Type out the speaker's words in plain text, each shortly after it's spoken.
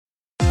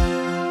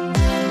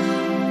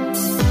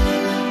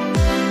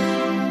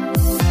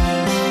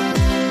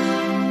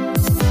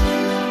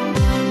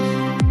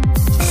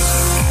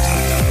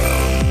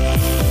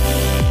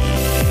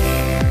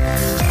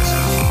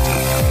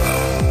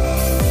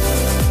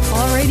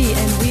Alrighty,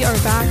 and we are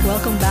back.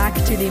 Welcome back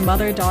to the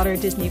Mother-Daughter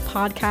Disney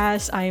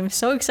podcast. I am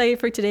so excited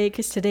for today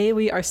because today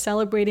we are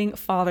celebrating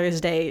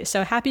Father's Day.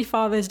 So happy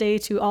Father's Day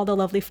to all the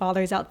lovely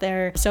fathers out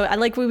there. So I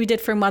like what we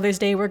did for Mother's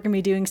Day. We're going to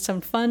be doing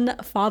some fun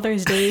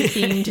Father's Day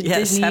themed yes,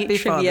 Disney happy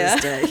trivia.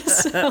 Father's Day.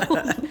 So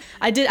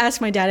I did ask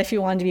my dad if he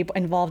wanted to be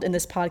involved in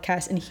this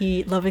podcast, and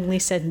he lovingly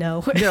said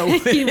no. No.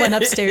 He went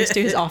upstairs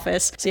to his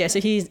office. So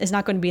he is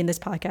not going to be in this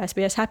podcast.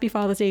 But yes, happy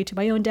Father's Day to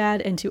my own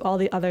dad and to all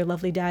the other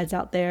lovely dads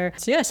out there.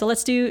 So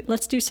let's do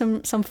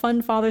some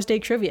fun Father's Day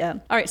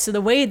trivia. All right, so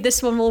the way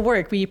this one will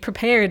work, we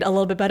prepared a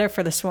little bit better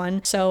for this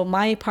one. So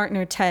my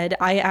partner Ted,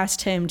 I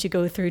asked him to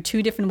go through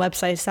 2 different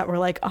websites that were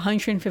like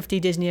 150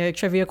 Disney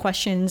trivia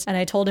questions, and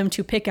I told him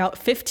to pick out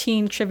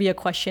 15 trivia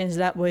questions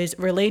that was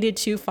related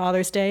to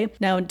Father's Day.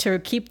 Now, to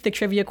keep the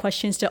trivia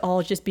questions to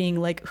all just being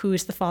like,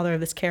 who's the father of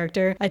this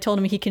character, I told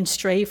him he can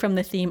stray from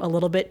the theme a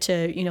little bit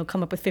to,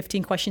 come up with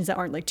 15 questions that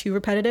aren't like too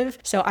repetitive.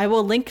 So I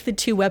will link the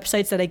 2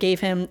 websites that I gave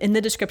him in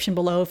the description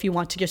below if you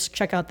want to just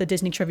check out the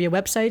Disney trivia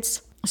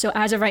websites. So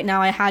as of right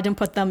now, I had him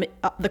put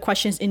the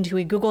questions into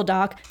a Google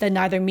Doc that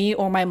neither me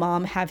or my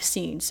mom have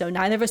seen. So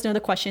neither of us know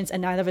the questions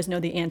and neither of us know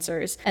the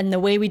answers. And the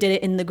way we did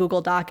it in the Google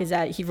Doc is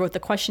that he wrote the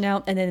question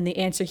out, and then in the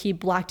answer, he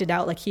blacked it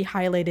out, like he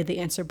highlighted the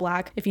answer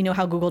black. If you know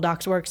how Google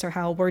Docs works or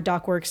how Word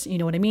Doc works, you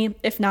know what I mean.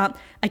 If not,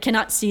 I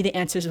cannot see the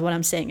answers is what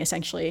I'm saying,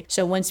 essentially.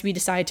 So once we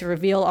decide to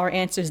reveal our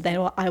answers, then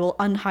I will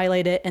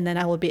unhighlight it, and then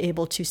I will be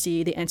able to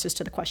see the answers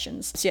to the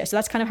questions. So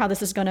that's kind of how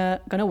this is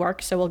gonna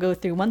work. So we'll go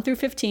through 1 through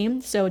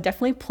 15. So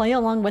definitely play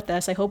along with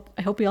us. I hope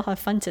we all have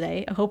fun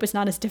today. I hope it's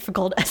not as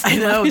difficult as I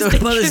know the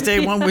Mother's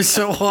Day one was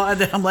so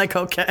hard. I'm like,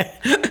 okay.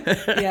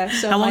 Yeah.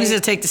 So how long does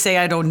it take to say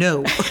I don't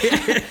know?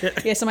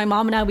 Yeah. So my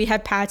mom and I, we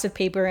have pads of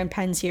paper and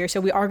pens here.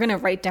 So we are going to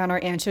write down our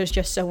answers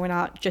just so we're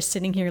not just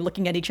sitting here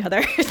looking at each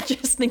other,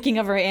 just thinking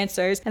of our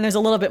answers. And there's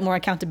a little bit more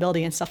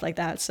accountability and stuff like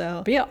that.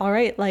 So, but yeah, all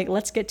right. Like,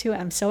 let's get to it.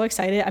 I'm so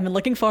excited. I've been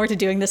looking forward to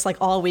doing this like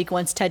all week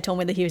once Ted told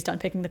me that he was done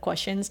picking the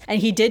questions.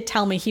 And he did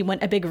tell me he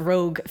went a big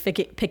rogue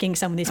picking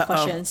some of these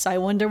questions. So I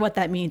wonder what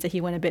that means that he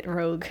went a bit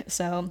rogue.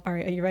 So, all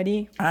right, are you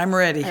ready? I'm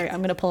ready. All right, I'm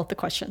going to pull up the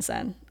questions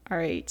then. All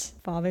right,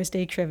 Father's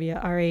Day trivia.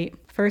 All right,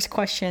 first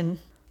question.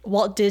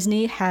 Walt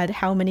Disney had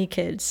how many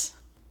kids?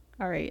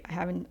 All right,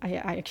 I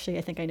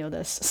think I know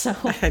this. So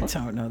I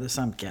don't know this.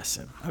 I'm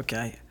guessing.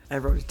 Okay, I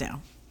wrote it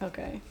down.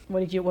 Okay,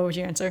 what was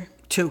your answer?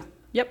 2.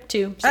 Yep,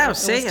 2. So oh,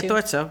 see, I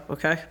thought so.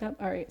 Okay. Yep,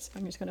 all right, so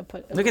I'm just going to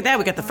put... Look at that,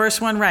 we got the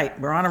first one right.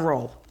 We're on a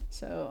roll.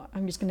 So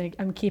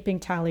I'm keeping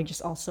tally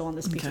just also on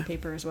this piece of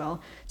paper as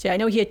well. So yeah, I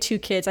know he had 2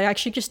 kids. I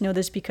actually just know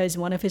this because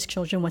one of his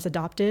children was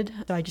adopted.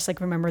 So I just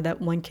remember that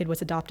one kid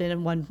was adopted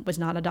and one was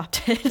not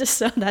adopted.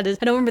 So that is,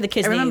 I don't remember the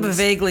kids' names. I remember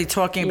vaguely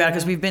talking about it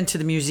because we've been to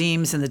the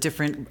museums and the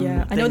different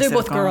I know they're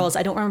both girls.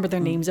 I don't remember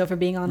their names though, for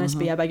being honest.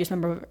 But I just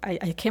remember, I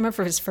can't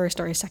remember if his first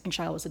or his second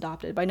child was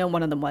adopted, but I know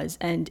one of them was.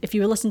 And if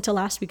you listened to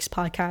last week's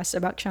podcast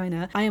about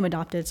China, I am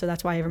adopted. So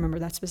that's why I remember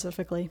that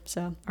specifically.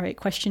 So, all right,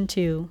 question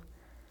 2.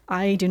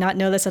 I do not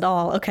know this at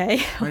all. Okay.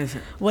 What is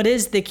it? What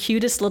is the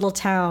cutest little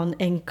town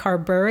in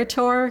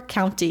Carburetor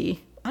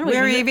County?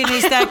 Where even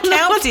is that county?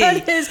 What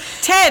that is.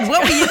 Ted,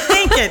 what were you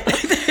thinking?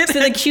 So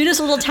the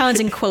cutest little towns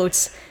in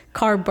quotes,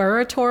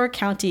 Carburetor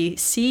County,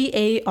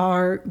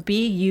 Carburetor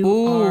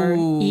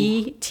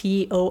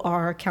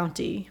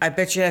County. I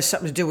bet you it has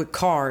something to do with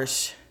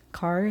cars.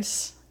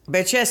 Cars? I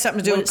bet you it has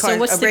something to do with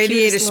cars. So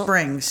Radiator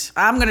Springs.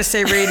 I'm going to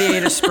say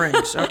Radiator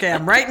Springs. Okay,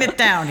 I'm writing it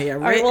down here.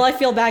 All right, well, I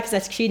feel bad because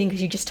that's cheating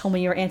because you just told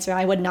me your answer.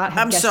 I would not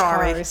have guessed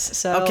cars.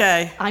 So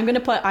okay. I'm going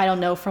to put I don't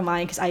know for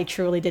mine because I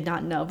truly did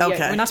not know. But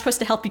okay. We're not supposed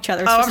to help each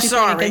other. I'm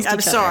sorry.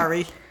 I'm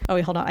sorry. Oh,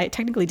 wait, hold on. I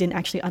technically didn't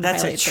actually unhighlight.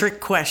 That's a trick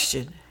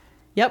question.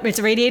 Yep, it's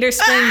Radiator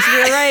Springs.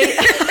 You're right.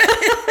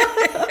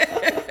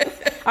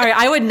 All right,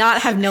 I would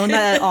not have known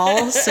that at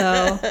all.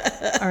 So,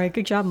 all right,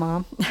 good job,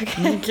 Mom.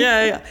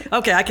 Okay,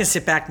 I can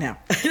sit back now.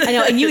 I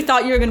know, and you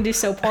thought you were going to do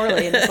so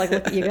poorly, and it's like,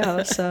 look at you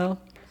go. So,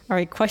 all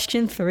right,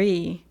 question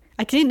 3.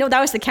 I didn't know that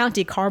was the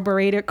county.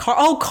 Carburetor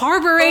County.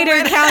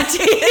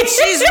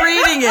 She's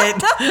reading it.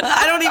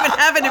 I don't even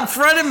have it in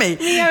front of me.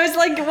 Yeah, I was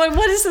like,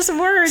 what is this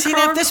word? See,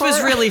 if this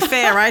was really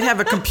fair, I'd have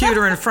a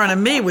computer in front of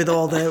me with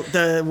all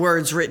the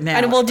words written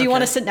out. And well, do you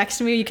want to sit next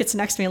to me? You could sit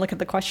next to me and look at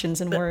the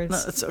questions and words.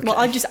 No, it's okay. Well,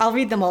 I'll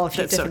read them all a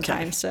few different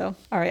times. So,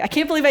 all right. I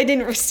can't believe I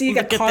didn't see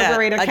the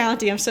Carburetor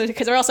County. I'm so,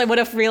 because or else I would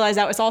have realized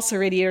that was also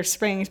Radiator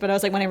Springs. But I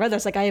was like, when I read that, I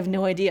was like, I have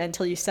no idea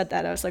until you said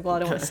that. I was like, well, I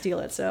don't want to steal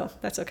it, so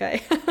that's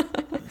okay.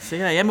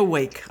 See, I am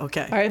awake.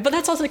 Okay. All right, but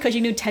that's also because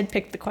you knew Ted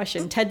picked the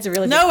question. Ted's a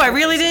really no, I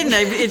really didn't.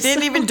 It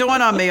didn't even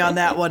dawn on me on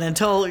that one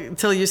until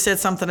you said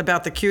something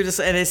about the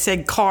cutest, and it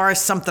said car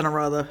something or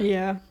other.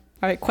 Yeah.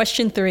 All right,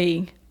 question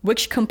 3.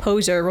 Which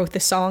composer wrote the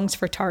songs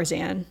for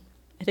Tarzan?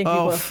 I think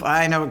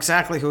I know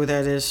exactly who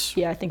that is.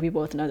 Yeah, I think we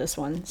both know this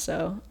one.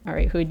 So, all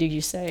right, who did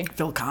you say?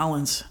 Phil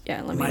Collins.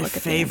 Yeah, let me look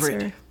at the answer. My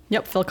favorite.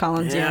 Yep, Phil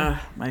Collins. Yeah,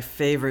 my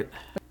favorite.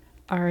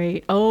 All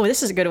right. Oh,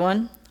 this is a good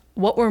one.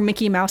 What were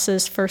Mickey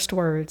Mouse's first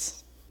words?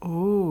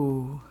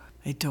 Ooh.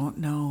 I don't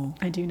know.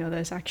 I do know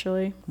this,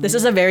 actually. This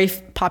is a very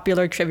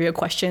popular trivia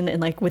question,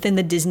 and like within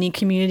the Disney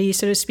community,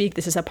 so to speak,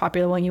 this is a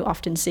popular one you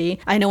often see.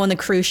 I know on the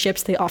cruise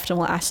ships, they often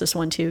will ask this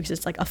one too, because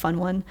it's like a fun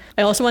one.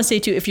 I also want to say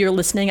too, if you're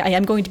listening, I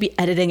am going to be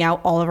editing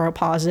out all of our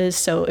pauses.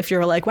 So if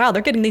you're like, wow,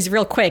 they're getting these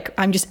real quick,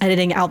 I'm just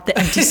editing out the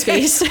empty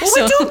space. Well,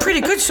 we're doing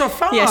pretty good so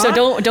far. Yeah, so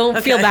don't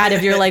feel bad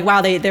if you're like,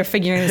 wow, they're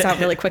figuring this out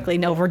really quickly.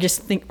 No, we're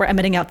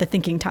emitting out the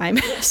thinking time.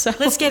 So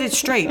let's get it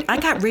straight. I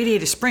got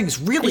Radiator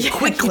Springs really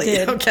quickly. You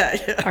did.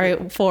 Okay. All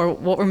right, for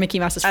what were Mickey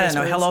Mouse's first I don't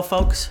know. words? Hello,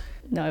 folks.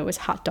 No, it was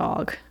hot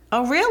dog.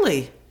 Oh,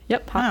 really?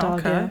 Yep, hot dog.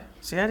 Okay. Yeah.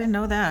 See, I didn't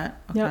know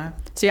that. Okay. Yep.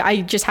 So yeah,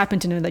 I just happen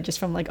to know that just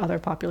from like other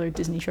popular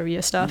Disney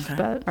trivia stuff. Okay.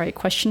 But all right,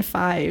 question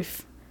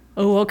 5.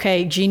 Oh,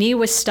 okay. Genie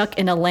was stuck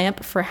in a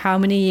lamp for how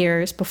many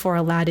years before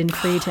Aladdin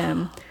freed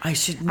him? I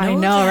should know. I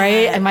know, that.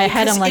 right? In my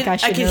head, I'm Because like, I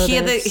should know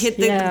this. I could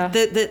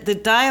hear the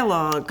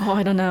dialogue. Oh,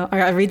 I don't know. All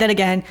right, I'll read that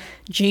again.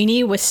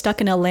 Genie was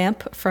stuck in a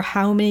lamp for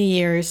how many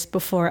years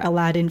before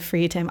Aladdin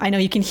freed him? I know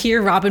you can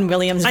hear Robin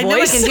Williams' voice. I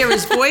know I can hear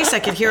his voice. I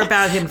can hear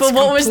about him. But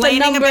what was the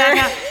number?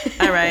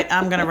 All right,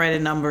 I'm gonna write a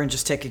number and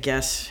just take a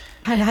guess.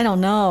 I don't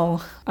know.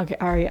 Okay,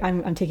 all right,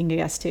 I'm taking a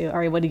guess too. All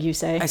right, what did you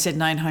say? I said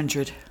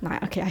 900.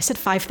 Okay, I said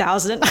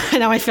 5,000.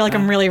 Now I feel like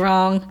I'm really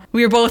wrong.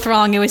 We were both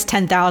wrong. It was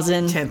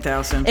 10,000.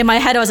 10,000. In my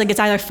head, I was like, it's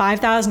either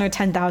 5,000 or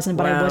 10,000,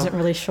 but I Wow. wasn't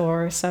really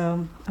sure.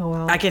 So, oh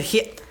well. I could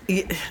hear.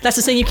 That's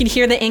the thing. You can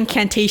hear the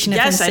incantation of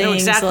him Yes, I saying know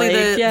exactly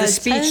like, the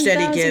speech that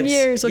he 10,000 gives.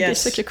 years will get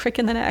Yes. such a crick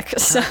in the neck.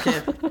 So.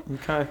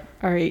 Okay.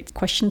 All right,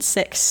 question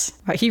 6.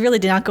 All right, he really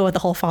did not go with the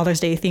whole Father's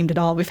Day themed at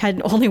all. We've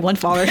had only one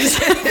Father's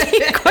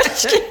Day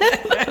question.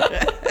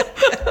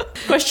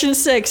 Question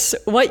 6.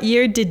 What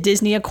year did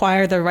Disney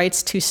acquire the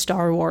rights to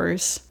Star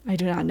Wars? I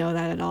do not know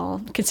that at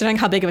all. Considering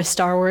how big of a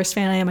Star Wars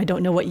fan I am, I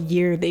don't know what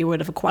year they would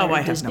have acquired I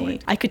have Disney. no idea.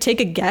 I could take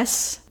a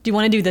guess. Do you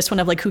want to do this one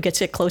of like who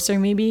gets it closer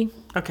maybe?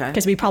 Okay.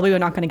 Because we probably were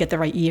not going to get the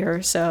right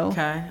year, so.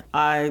 Okay.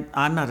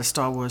 I'm not a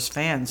Star Wars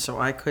fan, so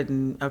I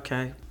couldn't.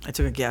 Okay. I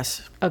took a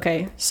guess.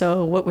 Okay,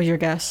 so what was your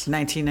guess?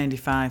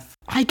 1995.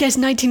 I guess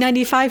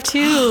 1995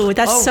 too.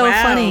 That's Oh, so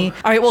wow. funny.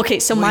 All right, well, okay,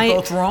 so Were we my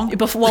both wrong?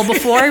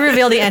 Before I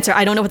reveal the answer,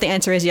 I don't know what the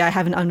answer is yet. I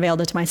haven't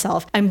unveiled it to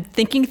myself. I'm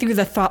thinking through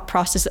the thought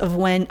process of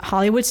when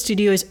Hollywood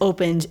Studios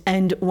opened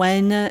and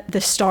when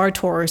the Star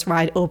Tours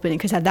ride opened,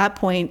 because at that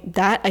point,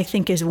 that I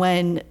think is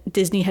when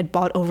Disney had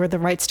bought over the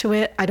rights to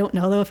it. I don't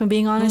know though, if I'm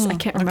being honest. I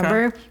can't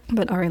remember.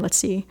 But all right, let's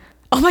see.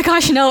 Oh my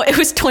gosh, no, it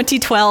was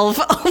 2012.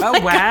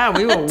 Oh, wow.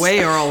 We were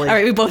way early. All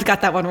right, we both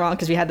got that one wrong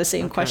because we had the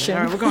same question.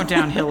 All right, we're going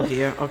downhill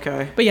here.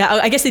 Okay. But yeah,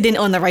 I guess they didn't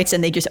own the rights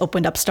and they just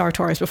opened up Star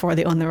Tours before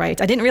they owned the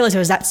rights. I didn't realize it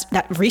was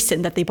that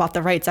recent that they bought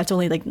the rights. That's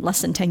only like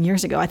less than 10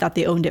 years ago. I thought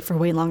they owned it for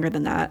way longer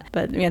than that.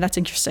 But yeah, that's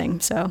interesting.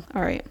 So,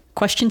 all right.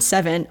 Question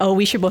 7. Oh,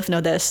 we should both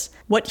know this.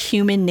 What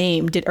human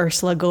name did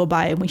Ursula go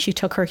by when she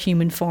took her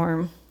human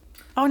form?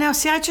 Oh, now,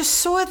 see, I just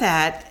saw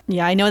that.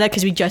 Yeah, I know that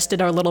because we just did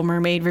our Little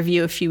Mermaid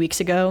review a few weeks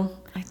ago.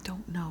 I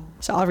don't know.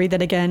 So I'll read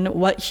that again.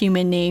 What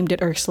human name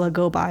did Ursula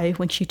go by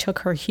when she took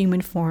her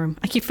human form?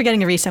 I keep forgetting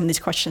to read some of these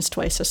questions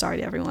twice, so sorry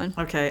to everyone.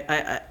 Okay,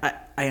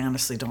 I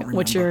honestly don't remember.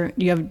 What's your,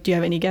 do you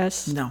have any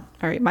guess? No.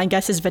 All right, my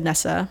guess is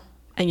Vanessa.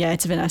 And yeah,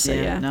 it's Vanessa,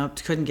 yeah. No,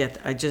 couldn't get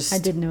that. I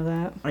did know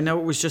that. I know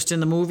it was just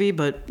in the movie,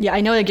 but... Yeah, I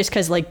know that just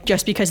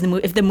because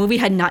if the movie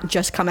had not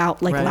just come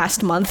out like Right.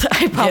 last month,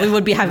 I probably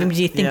would be having to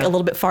think Yeah. a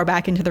little bit far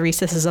back into the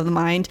recesses of the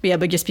mind. But yeah,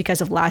 but just because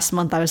of last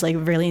month, I was like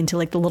really into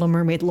like the Little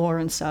Mermaid lore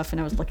and stuff, and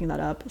I was looking that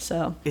up.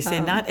 So Is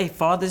there not a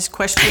father's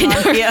question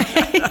on here?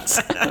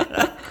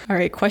 all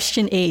right,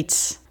 question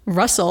 8.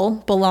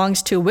 Russell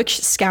belongs to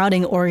which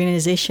scouting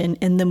organization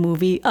in the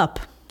movie Up?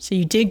 So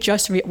you did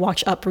just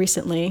watch Up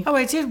recently. Oh,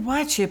 I did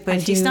watch it,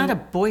 but he's not a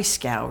Boy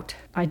Scout.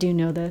 I do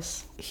know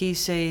this.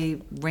 He's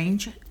a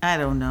ranger? I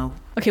don't know.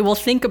 Okay, well,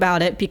 think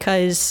about it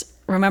because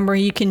remember,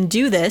 you can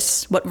do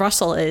this, what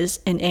Russell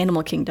is, in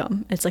Animal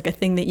Kingdom. It's like a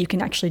thing that you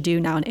can actually do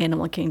now in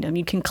Animal Kingdom.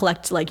 You can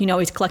collect, like,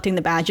 he's collecting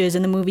the badges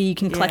in the movie. You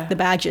can collect Yeah. the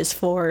badges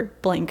for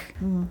Blink.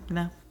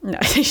 No. No,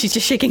 she's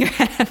just shaking her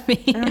head at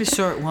me. I only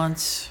saw it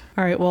once.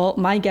 All right, well,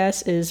 my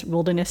guess is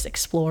Wilderness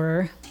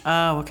Explorer.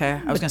 Oh,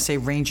 okay. I was going to say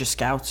Ranger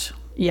Scouts.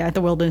 Yeah,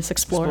 the Wilderness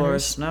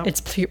Explorers. No.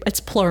 It's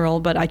plural,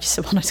 but I just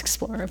said Wilderness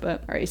Explorer.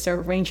 But all right, so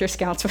Ranger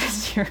Scouts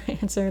was your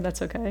answer.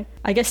 That's okay.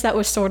 I guess that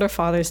was sort of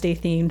Father's Day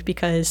themed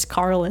because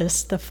Carl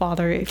is the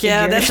father. Yeah,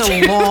 figure that's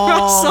a to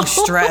long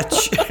Russell.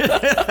 stretch.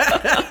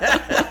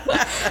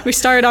 We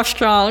started off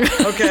strong.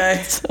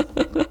 Okay.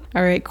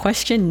 All right,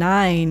 question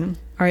 9.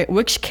 All right,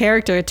 which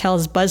character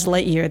tells Buzz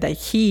Lightyear that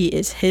he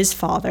is his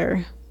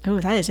father? Oh,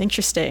 that is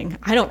interesting.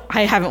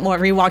 I haven't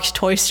rewatched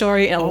Toy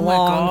Story in a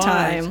long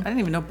time. I didn't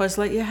even know Buzz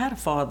Lightyear had a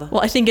father.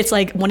 Well, I think it's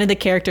like one of the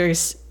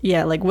characters,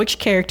 like which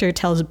character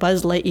tells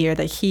Buzz Lightyear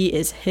that he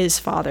is his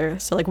father?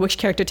 So like which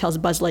character tells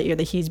Buzz Lightyear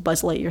that he's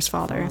Buzz Lightyear's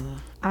father?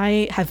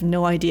 I have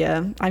no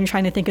idea. I'm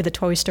trying to think of the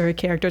Toy Story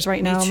characters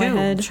right now in my I'm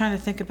head. trying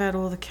to think about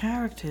all the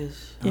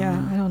characters. Yeah,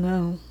 I don't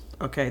know.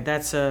 Okay,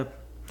 that's a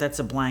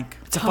blank.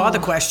 It's a father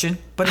question,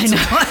 but it's a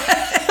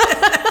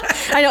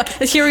blank. I know.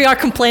 Here we are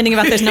complaining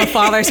about there's no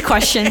father's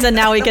questions, and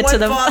now we get to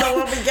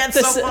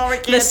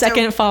the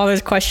second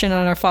father's question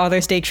on our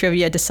Father's Day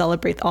trivia to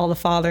celebrate all the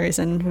fathers,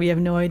 and we have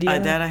no idea.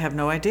 That I have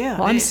no idea.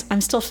 Well,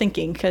 I'm still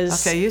thinking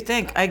because. Okay, you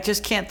think. I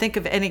just can't think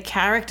of any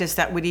characters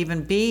that would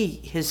even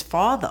be his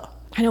father.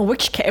 I know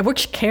which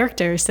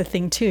character is the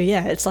thing too.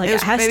 Yeah, it's like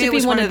it has to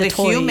be one of the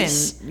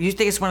toys. Human. You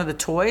think it's one of the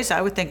toys?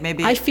 I would think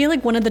maybe. I feel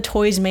like one of the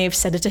toys may have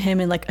said it to him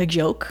in like a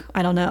joke.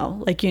 I don't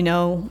know, like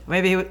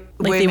Maybe. Like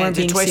wait a minute,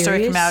 did Toy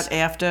Story come out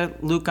after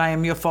Luke? I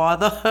am your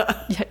father.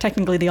 Yeah,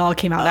 technically they all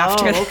came out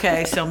after. Oh,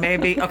 okay. So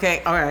maybe.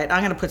 Okay, all right.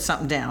 I'm gonna put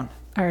something down.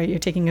 All right, you're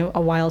taking a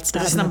wild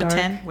stab. Is this number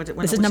 10?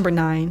 This is number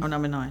 9. Oh,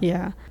 number 9.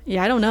 Yeah.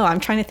 I don't know. I'm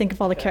trying to think of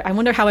all the characters. I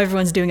wonder how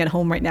everyone's doing at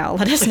home right now.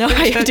 Let us know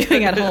how you're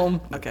doing at home.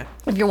 Okay.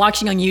 If you're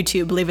watching on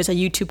YouTube, leave us a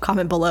YouTube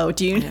comment below.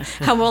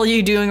 How well are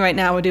you doing right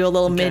now? We'll do a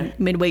little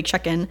midway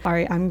check-in. All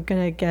right, I'm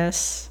gonna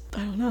guess. I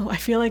don't know. I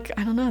feel like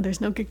I don't know.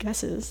 There's no good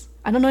guesses.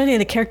 I don't know any of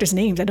the characters'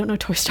 names. I don't know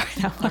Toy Story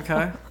that well. Okay.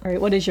 All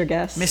right, what is your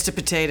guess? Mr.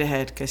 Potato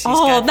Head, because he's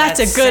got that's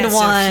that a good sense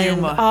one. of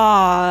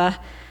humor.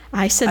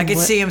 I could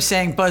see him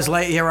saying, Buzz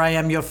Lightyear, I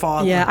am your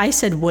father. Yeah, I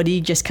said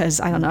Woody just because,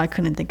 I don't know, I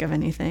couldn't think of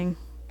anything.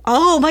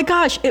 Oh my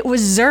gosh, it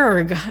was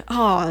Zurg.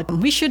 Oh,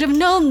 we should have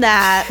known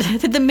that.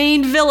 The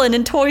main villain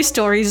in Toy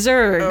Story,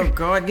 Zurg. Oh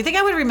God, you think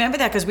I would remember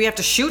that because we have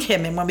to shoot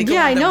him and when we go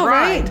on I know,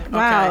 ride.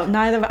 Right?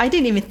 Wow, I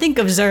didn't even think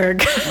of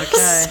Zurg.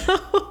 Okay.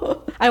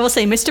 So, I will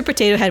say Mr.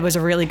 Potato Head was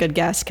a really good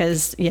guess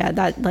because,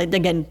 that, like,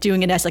 again,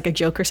 doing it as like a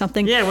joke or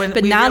something. Yeah,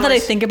 but now that I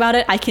think about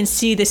it, I can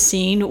see the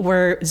scene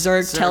where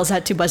Zurg tells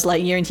that to Buzz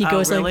Lightyear and he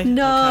goes really? like,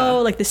 no,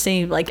 Okay. like the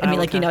same, like,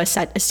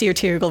 a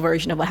satirical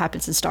version of what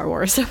happens in Star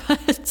Wars.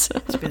 It's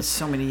been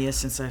so many years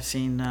since I've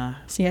seen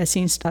I've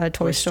seen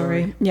Toy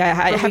Story. Yeah,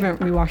 I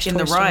haven't rewatched in Toy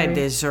the Story. ride.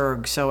 There's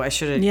Zurg, so I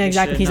should have. Yeah,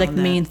 exactly. He's like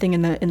the main thing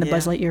in the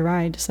Buzz Lightyear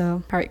ride.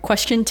 So, all right,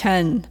 question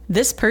 10.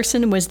 This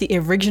person was the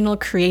original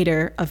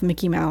creator of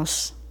Mickey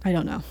Mouse. I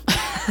don't know.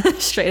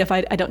 Straight up,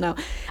 I don't know.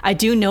 I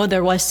do know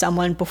there was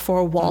someone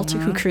before Walt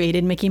who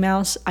created Mickey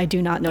Mouse. I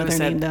do not know their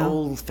name though.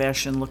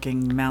 Old-fashioned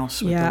looking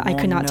mouse. With I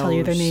could not tell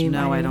you their name.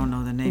 No, I don't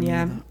know the name.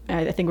 Yeah,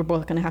 either. I think we're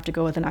both gonna have to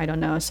go with an I don't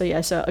know.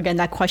 So so again,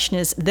 that question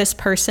is: this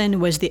person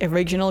was the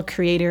original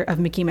creator of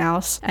Mickey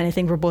Mouse, and I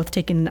think we're both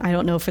taking I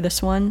don't know for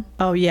this one.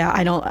 Oh yeah,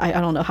 I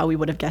don't know how we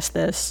would have guessed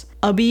this.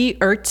 Ubby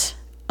Ert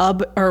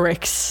Ub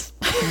Urix.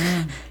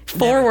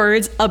 4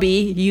 words: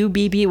 Ubby,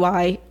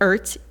 U-B-B-Y,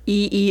 Ert,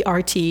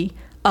 E-E-R-T,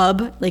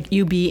 Ub, like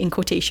U-B in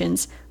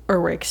quotations,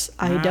 Urix,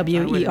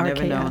 I-W-E-R-K-S. I would have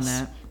never known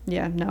that.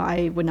 Yeah, no,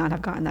 I would not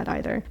have gotten that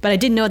either. But I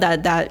did know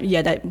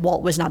that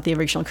Walt was not the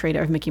original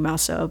creator of Mickey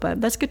Mouse, but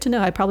that's good to know.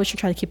 I probably should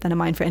try to keep that in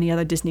mind for any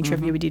other Disney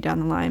trivia we do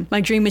down the line.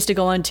 My dream is to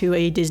go on to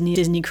a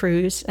Disney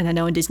cruise, and I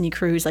know in Disney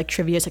cruise, like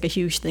trivia is like a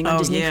huge thing on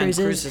Disney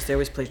cruises. They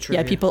always play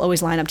trivia. Yeah, people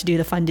always line up to do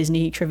the fun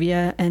Disney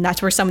trivia, and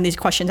that's where some of these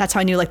questions, that's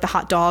how I knew like the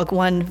hot dog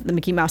one, the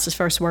Mickey Mouse's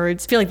first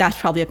words. I feel like that's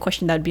probably a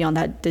question that would be on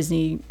that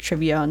Disney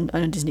trivia on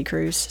a Disney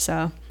cruise. So,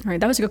 all right,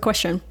 that was a good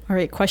question. All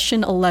right,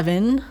 question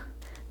 11.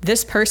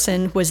 This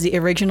person was the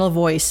original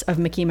voice of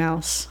Mickey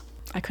Mouse.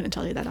 I couldn't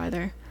tell you that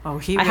either. Oh,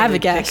 he I have a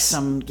guess.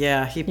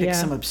 He picked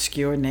some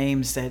obscure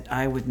names that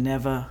I would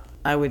never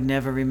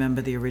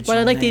remember the original.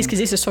 Well, I like name. these because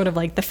these are sort of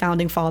like the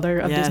founding father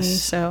of Disney.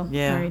 So,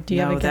 yeah. All right, do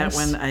you have a guess?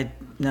 That one,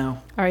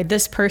 no. All right,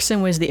 this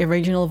person was the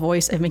original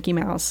voice of Mickey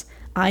Mouse.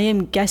 I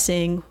am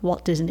guessing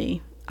Walt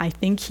Disney. I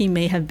think he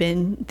may have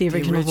been the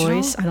original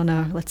voice. I don't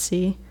know. Let's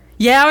see.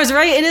 Yeah, I was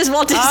right. It is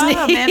Walt Disney.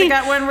 Oh, Amanda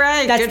got one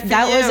right.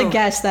 That was a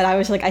guess that I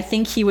was like, I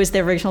think he was the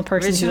original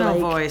person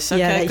voice. Okay,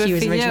 yeah, good he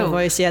was for original you.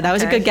 voice. Yeah, that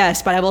was a good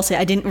guess. But I will say,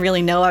 I didn't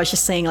really know. I was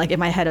just saying, like in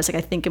my head, I was like,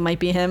 I think it might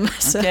be him.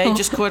 So. Okay,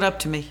 just caught up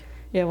to me.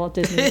 Yeah, Walt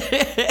Disney.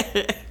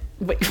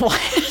 Wait,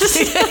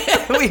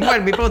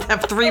 what? we both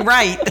have 3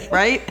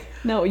 right?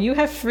 No, you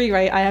have 3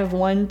 right. I have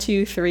 1,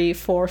 2, 3,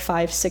 4,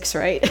 5, 6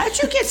 right.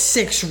 How'd you get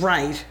 6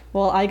 right?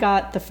 Well, I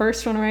got the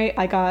first one right.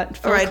 I got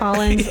Phil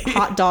Collins,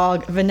 Hot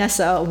Dog,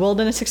 Vanessa,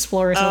 Wilderness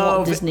Explorers, and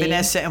Walt Disney.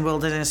 Vanessa and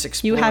Wilderness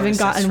Explorers. You haven't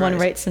gotten one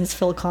right since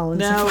Phil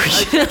Collins. No,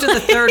 after the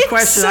 3rd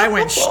question, I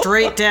went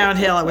straight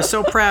downhill. I was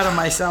so proud of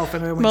myself.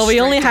 And we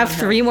only have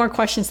 3 more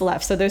questions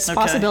left, so there's a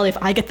possibility if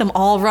I get them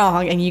all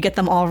wrong and you get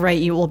them all right,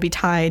 you will be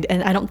tied.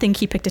 And I don't think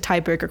he picked a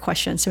tiebreaker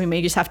question, so we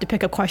may just have to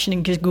pick a question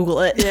and just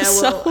Google it. Yeah,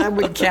 well, I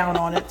wouldn't count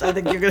on it. I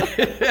think you're going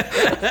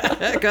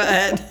to... Go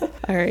ahead.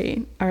 All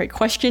right.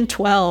 Question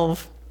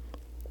 12.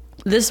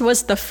 This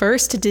was the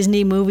first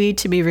Disney movie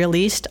to be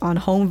released on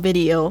home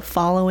video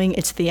following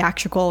its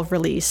theatrical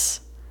release.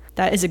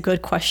 That is a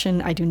good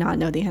question. I do not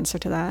know the answer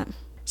to that.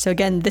 So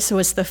again, this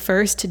was the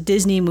first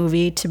Disney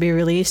movie to be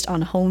released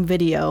on home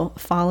video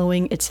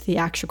following its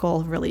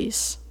theatrical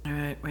release. All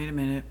right, wait a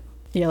minute.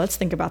 Yeah, let's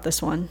think about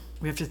this one.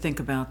 We have to think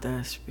about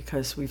this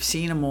because we've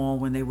seen them all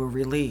when they were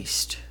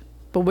released.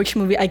 But which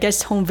movie? I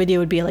guess home video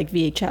would be like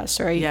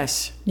VHS, right?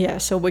 Yes. Yeah,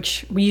 so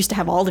we used to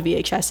have all the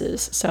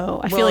VHSs.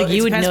 So I feel like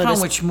you would know this. It depends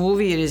on which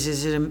movie it is.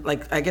 Is it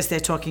like, I guess they're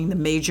talking the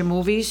major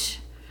movies?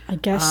 I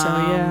guess so,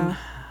 yeah.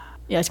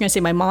 Yeah, I was going to say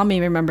my mom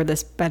may remember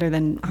this better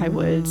than I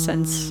would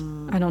since,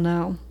 I don't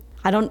know.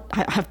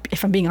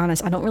 if I'm being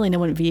honest, I don't really know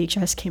when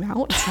VHS came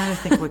out. I'm trying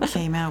to think what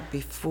came out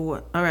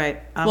before. All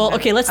right. Let's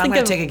think I'm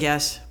going to take a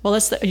guess. Well,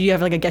 you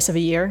have like a guess of a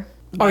year?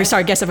 Or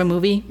sorry, guess of a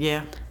movie?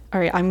 Yeah. All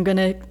right, I'm going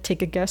to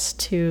take a guess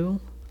too.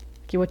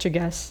 Okay, what's your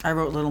guess? I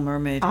wrote Little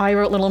Mermaid. I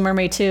wrote Little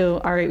Mermaid too.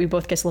 All right, we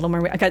both guessed Little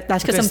Mermaid. Okay,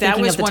 that's because I'm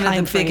thinking of the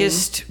time frame. That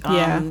was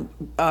one of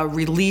the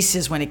biggest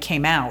releases when it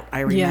came out, I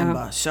remember.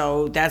 Yeah.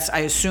 So I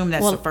assume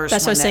that's the first one.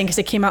 That's what I was saying, because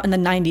it came out in the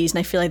 90s, and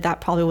I feel like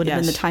that probably would have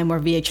been the time where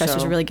VHS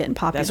was really getting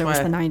popular, was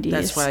the 90s.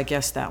 That's why I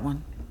guessed that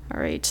one.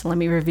 All right, so let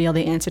me reveal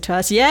the answer to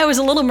us. Yeah, it was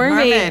a Little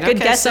Mermaid. Good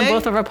guess on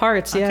both of our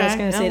parts. Yeah, I was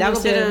going to say that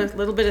was a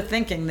little bit of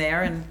thinking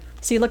there. And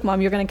see, look,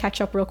 Mom, you're going to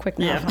catch up real quick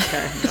now. Yeah,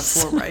 okay,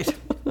 that's all right.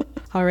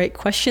 All right,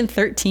 question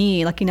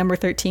 13, lucky number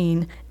 13.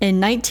 In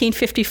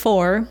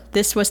 1954,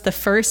 this was the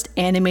first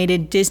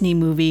animated Disney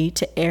movie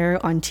to air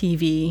on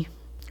TV.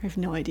 I have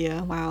no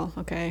idea. Wow,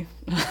 okay.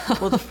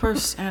 Well, the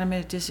first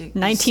animated Disney...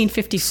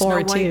 1954, Snow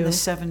White too. and the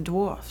Seven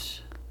Dwarfs.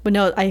 But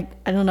no, I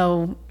don't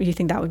know. You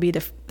think that would be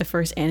the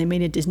first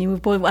animated Disney movie?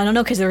 Boy, I don't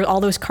know, because there were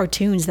all those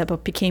cartoons that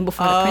became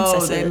before the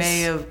princesses. Oh, they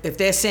may have. If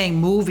they're saying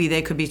movie,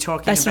 they could be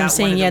talking That's about. That's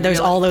what I'm saying. Yeah, there's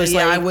all those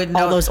I wouldn't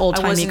know. all those old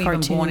timey cartoons. I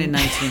wasn't even born in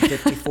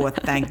 1954,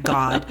 thank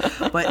God.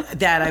 But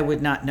that I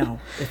would not know.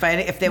 If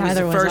there was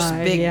the first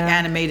big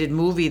animated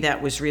movie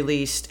that was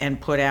released and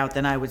put out,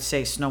 then I would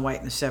say Snow White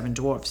and the Seven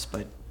Dwarfs.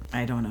 But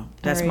I don't know.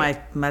 That's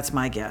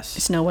my guess.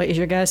 Snow White is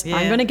your guess? Yeah.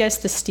 I'm going to guess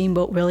the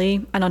Steamboat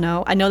Willie. I don't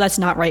know. I know that's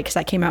not right, because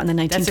that came out in the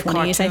 1920s, that's a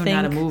cartoon, I think.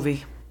 not a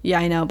movie. Yeah,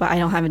 I know, but I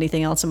don't have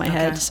anything else in my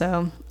head.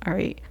 So, all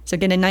right. So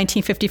again, in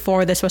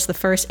 1954, this was the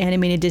first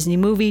animated Disney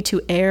movie to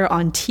air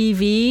on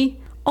TV.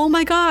 Oh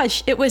my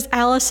gosh, it was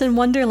Alice in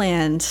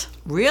Wonderland.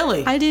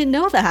 Really? I didn't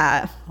know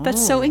that.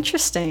 That's so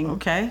interesting.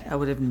 Okay, I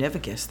would have never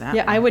guessed that.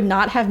 Yeah, I would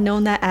not have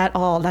known that at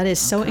all. That is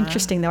so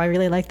interesting, though. I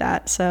really like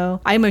that. So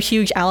I'm a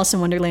huge Alice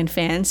in Wonderland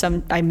fan.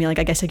 So I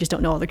guess I just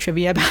don't know all the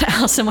trivia about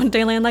Alice in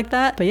Wonderland like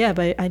that. But yeah,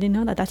 but I didn't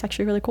know that. That's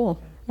actually really cool.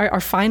 All right,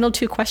 our final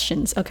two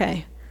questions.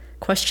 Okay,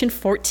 question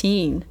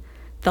 14.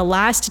 The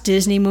last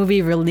Disney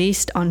movie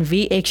released on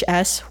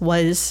VHS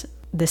was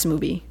this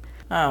movie.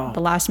 Oh. The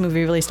last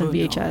movie released on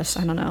VHS.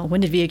 I don't know.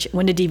 When did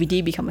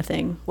DVD become a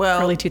thing?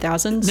 Well, early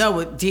 2000s?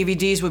 No,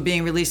 DVDs were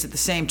being released at the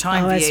same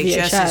time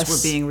VHSs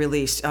were being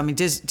released. I mean,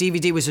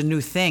 DVD was a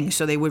new thing,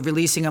 so they were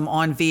releasing them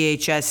on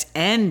VHS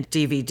and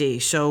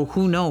DVD. So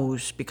who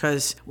knows?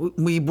 Because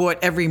we bought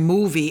every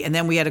movie, and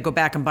then we had to go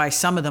back and buy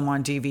some of them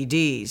on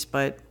DVDs.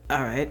 But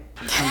all right,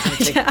 I'm gonna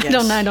take a guess.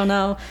 I don't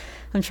know.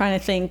 I'm trying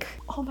to think.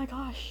 Oh my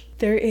gosh.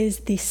 There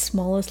is the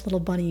smallest little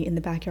bunny in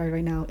the backyard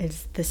right now.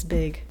 It's this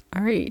big.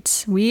 All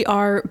right, we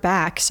are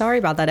back. Sorry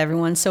about that,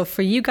 everyone. So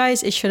for you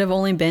guys, it should have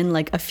only been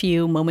like a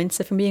few moments,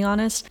 if I'm being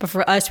honest. But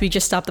for us, we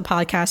just stopped the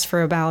podcast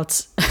for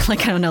about,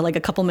 a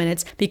couple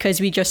minutes, because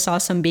we just saw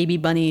some baby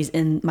bunnies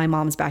in my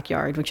mom's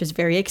backyard, which is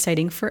very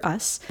exciting for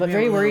us, but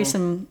very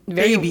worrisome.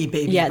 Baby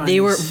Yeah, bunnies.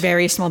 They were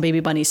very small baby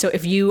bunnies. So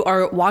if you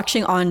are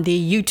watching on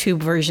the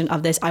YouTube version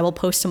of this, I will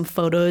post some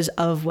photos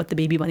of what the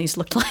baby bunnies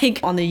looked like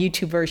on the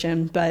YouTube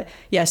version. But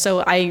yeah,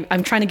 so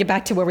I'm trying to get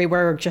back to where we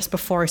were just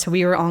before. So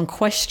we were on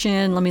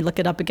let me look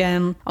it up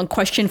again. On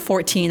question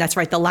 14, that's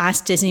right. The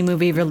last Disney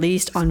movie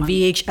released on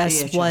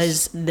VHS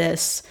was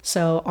this.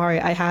 So, all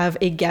right, I have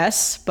a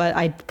guess, but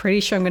I'm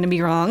pretty sure I'm going to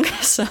be wrong.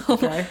 So,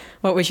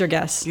 What was your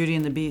guess? Beauty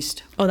and the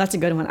Beast. Oh, that's a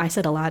good one. I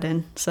said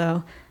Aladdin.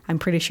 So I'm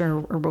pretty sure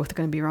we're both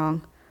going to be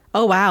wrong.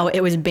 Oh, wow.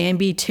 It was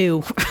Bambi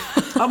 2.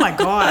 Oh, my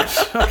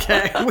gosh.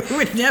 Okay. We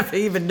would never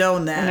even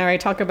known that. And I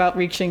talk about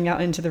reaching out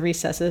into the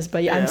recesses.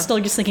 But yeah, I'm still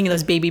just thinking of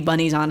those baby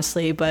bunnies,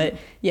 honestly. But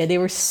yeah, they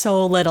were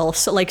so little.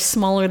 So like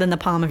smaller than the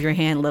palm of your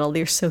hand little.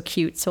 They're so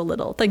cute, so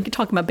little. You're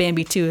talking about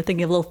Bambi 2.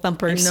 Thinking of little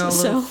thumpers.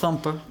 Little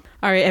thumper.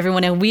 All right,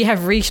 everyone, and we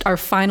have reached our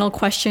final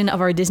question of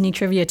our Disney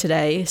trivia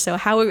today. So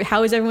how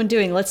is everyone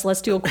doing?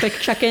 Let's do a quick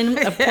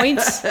check-in of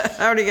points.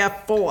 I already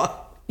got 4.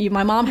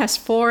 My mom has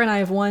 4, and I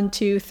have 1,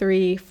 2,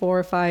 3,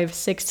 4, 5,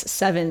 6,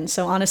 7.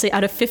 So honestly,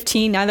 out of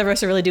 15, neither of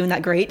us are really doing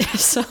that great.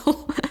 So,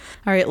 all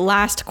right,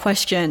 last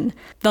question.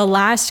 The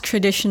last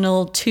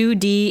traditional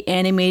 2D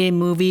animated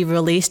movie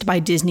released by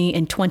Disney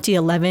in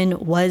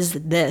 2011 was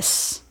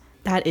this.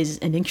 That is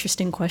an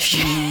interesting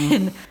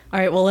question. All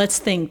right, well, let's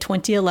think.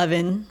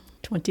 2011,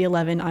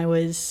 I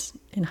was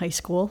in high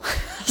school.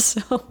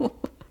 So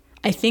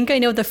I think I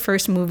know the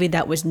first movie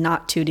that was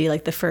not 2D,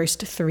 like the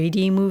first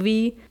 3D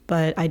movie,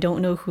 but I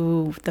don't know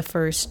what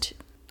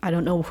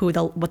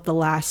the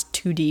last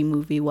 2D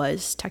movie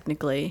was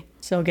technically.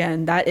 So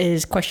again, that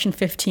is question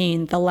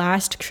 15. The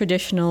last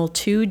traditional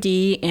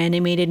 2D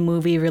animated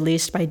movie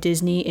released by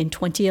Disney in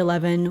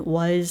 2011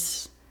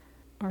 was,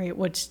 all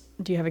right,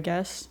 do you have a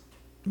guess?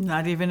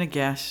 Not even a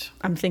guess.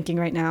 I'm thinking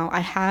right now.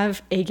 I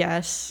have a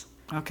guess.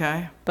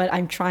 Okay. But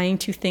I'm trying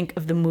to think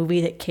of the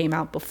movie that came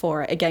out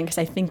before it. Again, because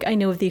I think I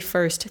know the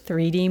first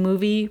 3D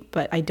movie,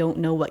 but I don't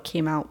know what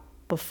came out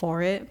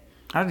before it.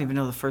 I don't even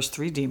know the first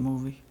 3D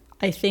movie.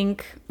 I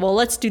think, well,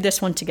 let's do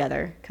this one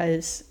together,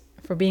 because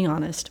if we're being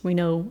honest, we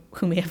know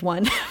who may have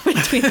won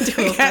between the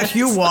two of us.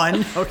 You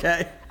won.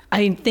 Okay.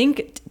 I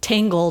think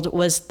Tangled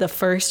was the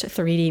first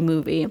 3D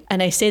movie.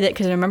 And I say that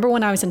because I remember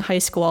when I was in high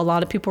school, a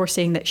lot of people were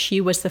saying that she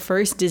was the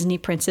first Disney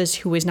princess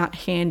who was not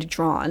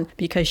hand-drawn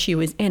because she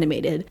was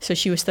animated. So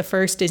she was the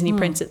first Disney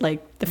princess,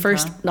 like the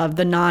first of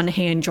the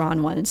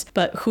non-hand-drawn ones.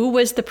 But who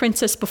was the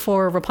princess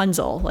before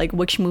Rapunzel? Like,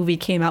 which movie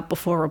came out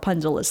before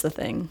Rapunzel is the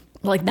thing.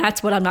 Like,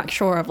 that's what I'm not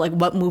sure of, like,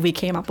 what movie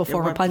came out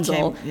before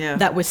Rapunzel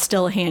that was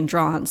still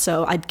hand-drawn.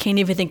 So I can't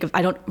even think of,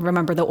 I don't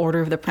remember the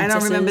order of the princesses. I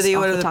don't remember the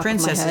order of the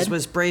princesses.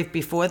 Was Brave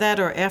before that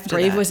or after that?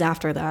 Brave was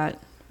after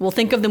that. Well,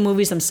 think of the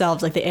movies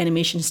themselves, like the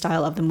animation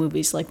style of the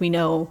movies. Like, we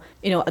know,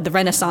 the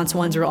Renaissance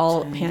ones are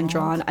all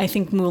hand-drawn. I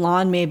think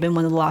Mulan may have been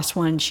one of the last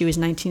ones. She was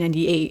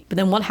 1998. But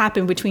then what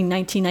happened between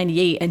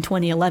 1998 and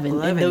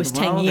 2011 in those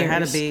 10 years? There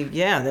had to be,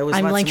 there was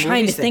I'm lots like of trying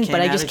to movies that think, came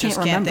but I out. just can't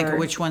remember. Can't think of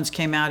which ones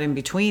came out in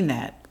between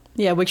that.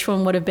 Yeah, which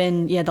one would have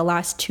been, the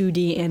last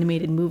 2D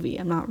animated movie?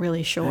 I'm not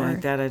really sure.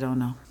 That I don't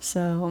know.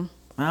 So.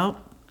 Well.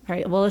 All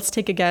right, well, let's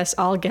take a guess.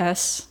 I'll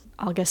guess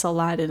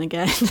Aladdin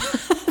again.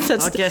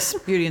 I'll guess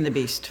Beauty and the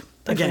Beast.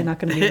 Definitely not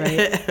going to be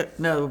right.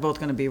 No, we're both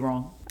going to be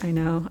wrong. I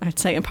know. I'd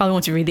say I probably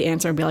want to read the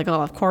answer and be like,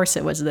 oh, of course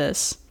it was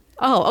this.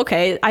 Oh,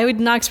 okay. I would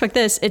not expect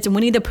this. It's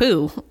Winnie the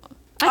Pooh.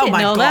 I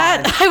didn't know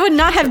that. I would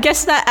not have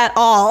guessed that at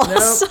all.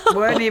 Nope,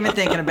 weren't even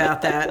thinking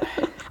about that.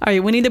 All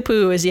right, Winnie the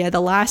Pooh is,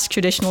 the last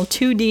traditional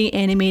 2D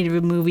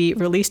animated movie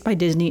released by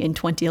Disney in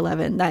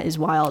 2011. That is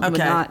wild.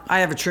 Okay,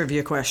 I have a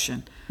trivia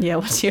question. Yeah,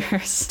 what's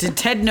yours? Did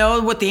Ted know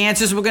what the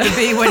answers were going to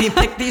be when he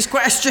picked these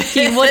questions?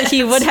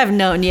 He would have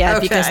known,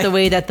 because the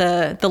way that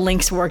the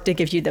links worked, it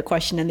gives you the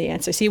question and the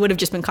answer. So he would have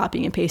just been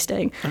copying and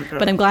pasting. Okay.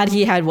 But I'm glad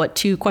he had,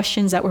 2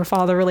 questions that were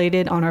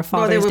father-related on our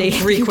Father's Day. There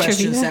were 3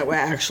 questions that were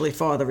actually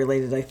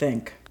father-related, I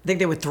think. I think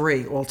there were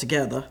 3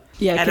 altogether.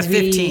 Yeah, out of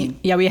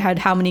 15. We had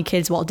how many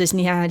kids Walt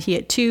Disney had. He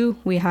had 2.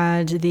 We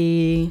had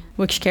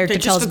which character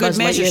tells Buzz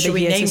Lightyear that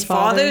he is his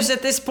father. Fathers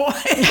at this point?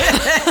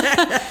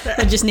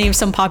 I just named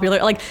some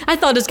popular. Like, I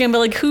thought it was gonna be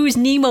like, who's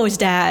Nemo's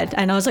dad?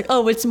 And I was like,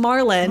 oh, it's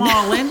Marlin.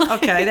 Marlin.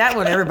 Okay, that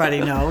one everybody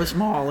knows.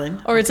 Marlin.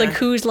 Or it's like,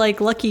 who's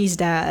like Lucky's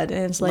dad?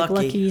 And it's like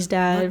Lucky's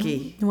dad.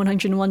 Lucky.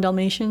 101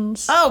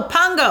 Dalmatians. Oh,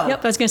 Pongo.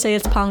 Yep, I was gonna say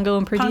it's Pongo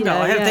and Perdita. Pongo.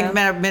 I had to think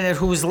a minute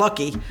who's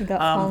Lucky.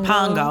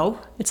 Pongo.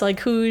 It's like,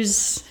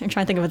 I'm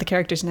trying to think of the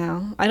characters now.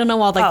 I don't know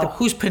all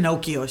who's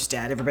Pinocchio's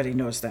dad? Everybody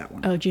knows that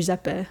one. Oh,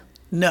 Giuseppe.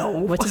 No.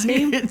 What's his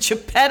name?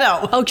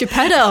 Geppetto. Oh,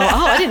 Geppetto.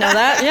 Oh, I didn't know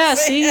that. Yeah,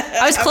 see?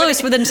 I was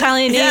close with an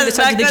Italian name that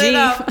starts with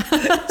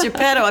a G.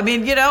 Geppetto. I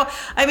mean,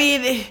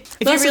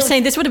 if I was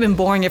saying this would have been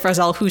boring if it was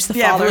all who's the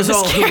father of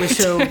this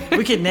character. Who was who.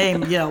 We could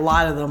name, a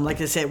lot of them. Like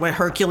I said,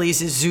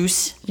 Hercules is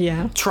Zeus.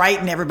 Yeah.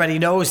 Triton, everybody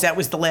knows that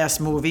was the last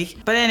movie.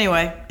 But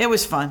anyway, it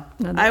was fun.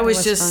 No, I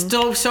was just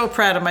still so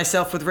proud of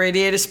myself with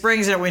Radiator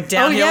Springs, and it went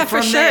downhill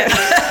from there.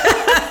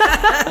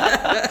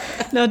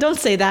 No, don't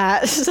say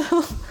that.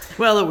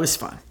 Well, it was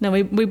fun. No,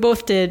 we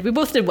both did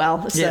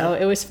well, so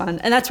it was fun.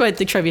 And that's what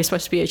the trivia is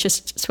supposed to be. It's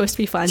just supposed to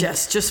be fun.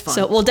 Just fun.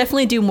 So we'll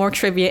definitely do more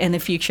trivia in the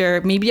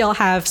future. Maybe I'll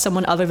have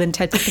someone other than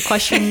Ted pick the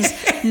questions.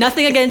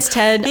 Nothing against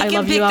Ted. I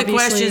love you, obviously. He can pick the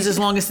questions as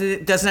long as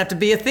it doesn't have to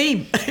be a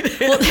theme.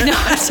 Well, no,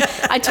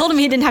 I told him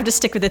he didn't have to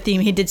stick with the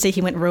theme. He did say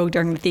he went rogue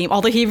during the theme,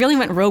 although he really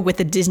went rogue with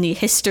the Disney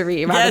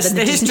history rather than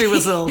the history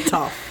was a little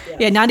tough.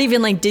 Yeah, not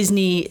even like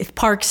Disney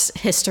parks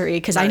history,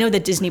 because I know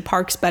that Disney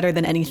parks better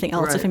than anything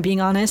else, if I'm being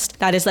honest.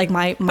 That is like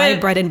my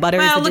bread and butter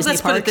is the Disney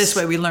let's parks. Put it this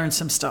way, we learned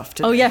some stuff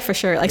today. Oh yeah, for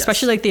sure. Like,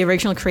 especially like the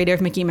original creator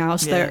of Mickey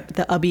Mouse, the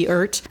Ubby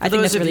Ert. I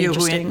think that's really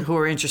interesting. Those of you who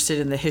are interested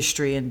in the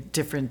history and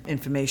different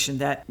information,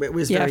 that it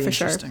was very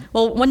interesting. Sure.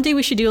 Well, one day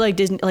we should do like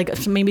Disney,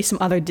 like maybe some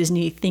other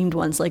Disney themed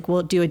ones. Like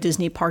we'll do a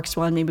Disney parks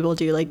one. Maybe we'll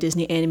do like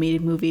Disney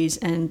animated movies.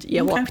 And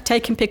well,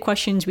 Ted can pick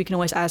questions. We can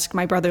always ask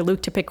my brother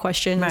Luke to pick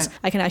questions. Right.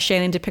 I can ask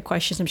Shannon to pick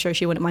questions. I'm sure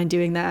she wouldn't mind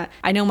doing that.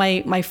 I know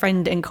my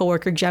friend and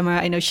coworker Gemma,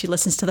 I know she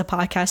listens to the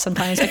podcast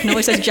sometimes. I can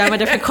always ask Gemma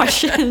different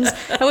questions.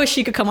 I wish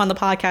she could come on the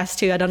podcast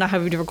too. I don't know how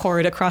we'd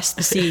record across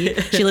the sea.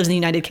 She lives in the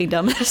United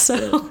Kingdom.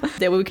 So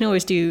we can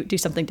always do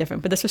something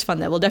different. But this was fun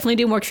though. We'll definitely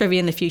do more trivia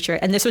in the future.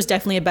 And this was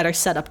definitely a better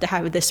setup to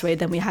have it this way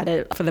than we had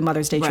it for the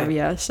Mother's Day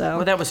trivia. So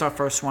well, that was our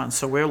first one.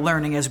 So we're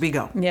learning as we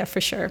go. Yeah, for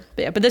sure.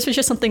 But this was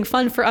just something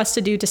fun for us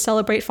to do to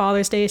celebrate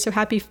Father's Day. So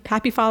happy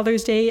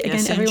Father's Day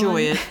again, everyone.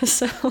 Enjoy it.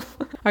 So, all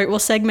right, we'll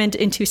segment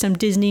into some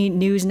Disney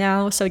news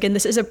now. So again,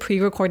 this is a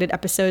pre-recorded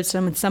episode.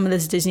 Some of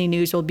this Disney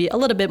news will be a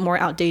little bit more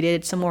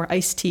outdated, some more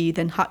iced tea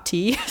than hot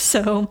tea.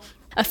 So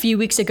a few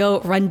weeks ago,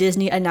 Run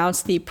Disney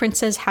announced the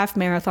Princess Half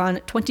Marathon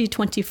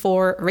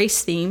 2024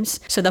 race themes.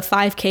 So the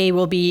 5K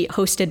will be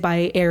hosted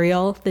by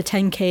Ariel, the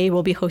 10K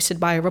will be hosted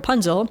by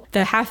Rapunzel,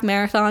 the Half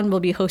Marathon will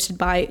be hosted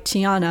by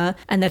Tiana,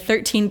 and the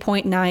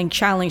 13.9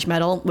 Challenge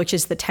Medal, which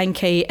is the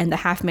 10K and the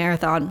Half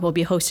Marathon, will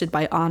be hosted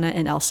by Anna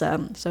and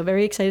Elsa. So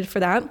very excited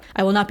for that.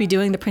 I will not be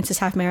doing the Princess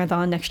Half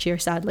Marathon next year,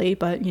 sadly,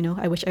 but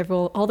I wish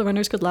all the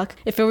runners good luck.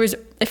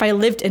 If I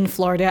lived in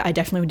Florida, I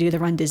definitely would do the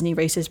Run Disney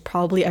races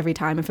probably every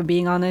time, if I'm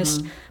being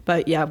honest.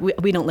 But yeah,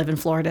 we don't live in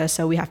Florida,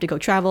 so we have to go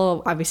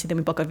travel. Obviously, then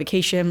we book a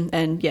vacation,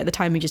 and yeah, the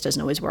timing just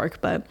doesn't always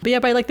work. But I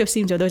like those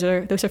themes. Those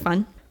are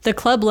fun. The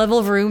club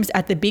level rooms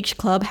at the beach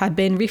club have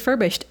been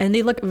refurbished and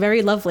they look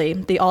very lovely.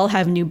 They all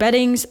have new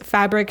beddings,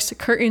 fabrics,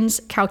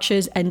 curtains,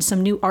 couches, and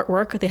some new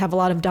artwork. They have a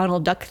lot of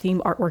Donald Duck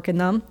themed artwork in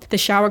them. The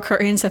shower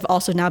curtains have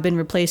also now been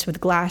replaced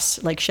with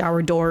glass, like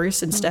shower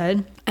doors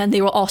instead. And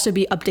they will also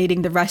be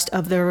updating the rest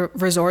of the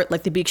resort,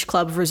 like the beach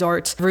club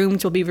resort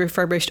rooms will be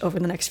refurbished over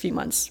the next few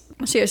months.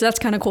 So yeah, so that's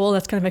kind of cool.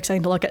 That's kind of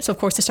exciting to look at. So of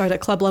course they start at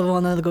club level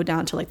and then they'll go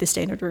down to like the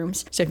standard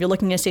rooms. So if you're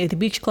looking to stay at the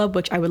beach club,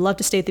 which I would love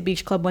to stay at the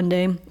beach club one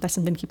day, that's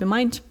something to keep in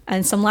mind.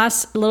 And some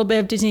last little bit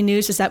of Disney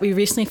news is that we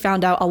recently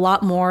found out a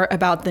lot more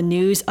about the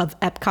news of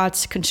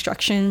Epcot's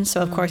construction.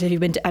 So of course, if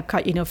you've been to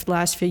Epcot, you know, for the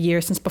last few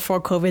years, since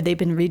before COVID, they've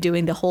been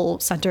redoing the whole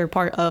center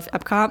part of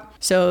Epcot.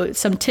 So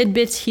some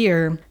tidbits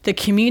here. The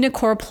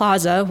Communicore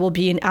Plaza will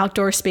be an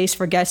outdoor space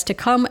for guests to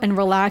come and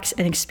relax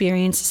and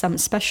experience some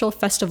special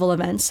festival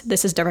events.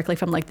 This is directly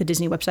from like the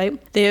Disney website.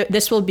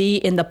 This will be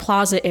in the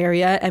plaza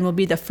area and will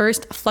be the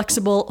first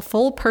flexible,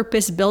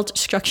 full-purpose built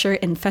structure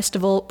in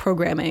festival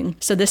programming.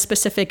 So this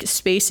specific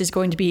space is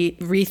going to be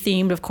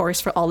rethemed, of course,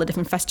 for all the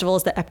different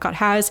festivals that Epcot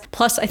has,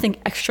 plus I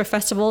think extra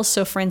festivals.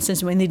 So for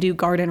instance, when they do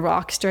Garden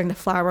Rocks during the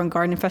Flower and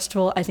Garden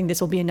Festival, I think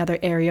this will be another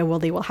area where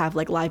they will have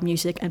like live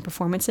music and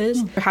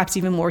performances, perhaps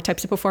even more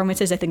types of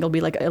performances. I think it'll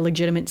be like a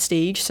legitimate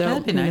stage. So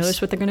who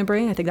knows what they're going to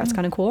bring. I think that's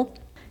kind of cool.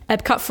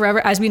 Epcot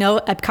Forever, as we know,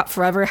 Epcot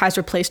Forever has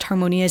replaced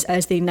Harmonious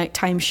as the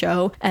nighttime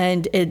show,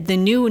 and the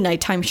new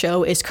nighttime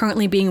show is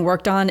currently being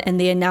worked on, and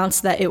they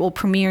announced that it will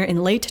premiere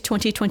in late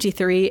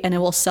 2023, and it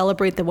will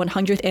celebrate the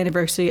 100th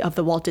anniversary of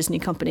the Walt Disney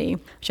Company,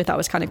 which I thought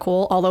was kind of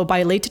cool. Although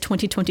by late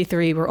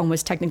 2023, we're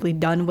almost technically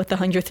done with the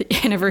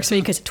 100th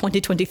anniversary because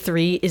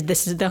 2023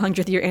 this is the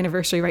 100th year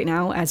anniversary right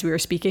now as we were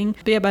speaking.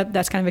 But yeah, but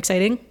that's kind of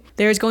exciting.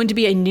 There's going to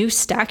be a new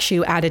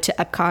statue added to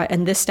Epcot,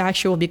 and this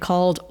statue will be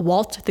called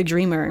Walt the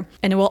Dreamer,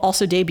 and it will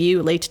also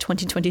debut late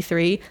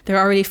 2023. There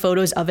are already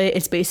photos of it.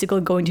 It's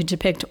basically going to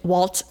depict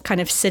Walt kind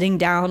of sitting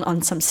down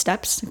on some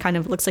steps, kind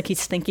of looks like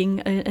he's thinking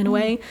in a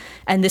way,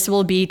 and this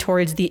will be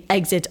towards the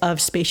exit of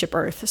Spaceship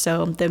Earth,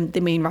 so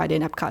the main ride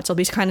in Epcot. So it'll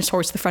be kind of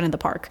towards the front of the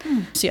park.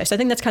 So yes, I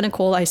think that's kind of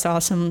cool. I saw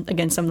some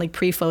like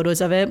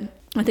pre-photos of it.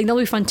 I think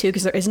that'll be fun too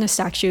because there isn't a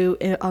statue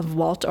of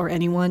Walt or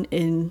anyone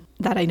in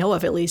that I know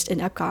of, at least in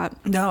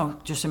Epcot.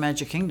 No, just in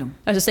Magic Kingdom.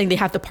 I was just saying they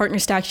have the partner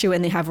statue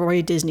and they have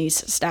Roy Disney's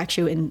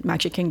statue in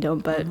Magic Kingdom,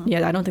 but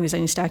yeah, I don't think there's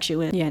any statue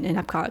in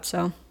Epcot.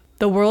 So.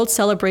 The World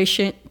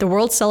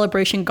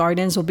Celebration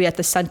Gardens will be at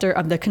the center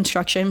of the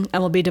construction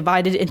and will be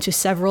divided into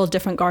several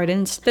different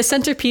gardens. The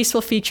centerpiece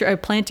will feature a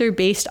planter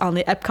based on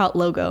the Epcot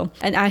logo,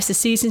 and as the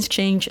seasons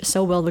change,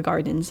 so will the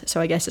gardens. So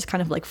I guess it's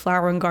kind of like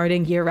flower and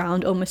garden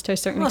year-round, almost to a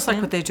certain extent. It's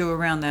like what they do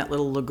around that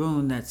little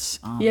lagoon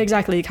that's... Yeah,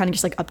 exactly. Kind of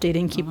just like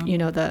updating, keep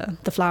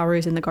the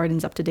flowers and the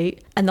gardens up to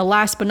date. And the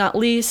last but not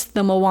least,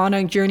 the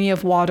Moana Journey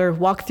of Water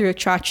walkthrough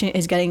attraction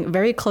is getting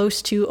very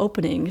close to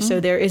opening.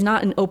 So there is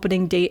not an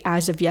opening date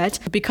as of yet.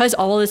 Because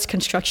all of this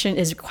construction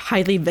is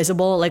highly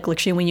visible, like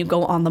literally when you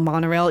go on the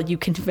monorail, you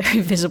can very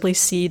visibly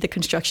see the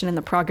construction and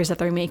the progress that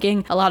they're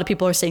making. A lot of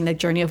people are saying that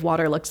Journey of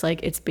Water looks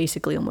like it's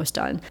basically almost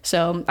done.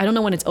 So I don't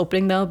know when it's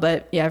opening though,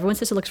 but yeah, everyone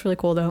says it looks really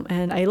cool though.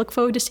 And I look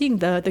forward to seeing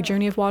the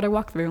Journey of Water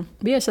walkthrough.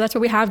 But yeah, so that's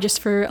what we have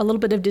just for a little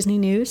bit of Disney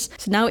news.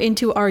 So now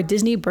into our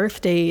Disney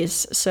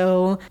birthdays.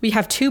 So we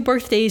have 2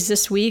 birthdays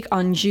this week.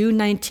 On June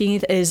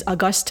 19th is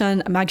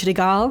Augustin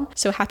Madrigal.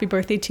 So happy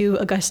birthday to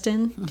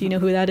Augustin. Do you know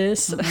who that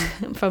is?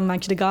 From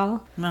Madrigal?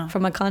 No.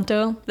 From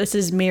Encanto. This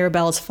is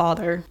Mirabelle's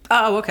father.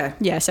 Oh, okay.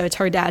 Yeah, so it's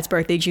her dad's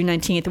birthday, June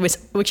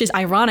 19th, which is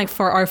ironic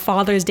for our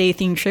Father's Day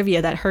themed trivia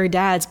that her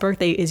dad's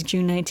birthday is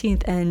June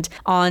 19th. And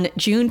on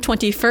June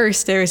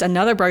 21st, there's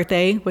another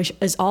birthday, which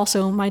is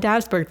also my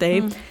dad's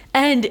birthday.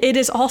 And it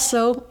is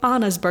also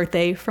Anna's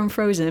birthday from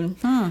Frozen.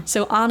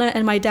 So Anna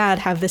and my dad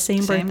have the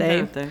same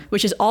birthday,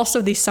 which is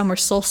also the summer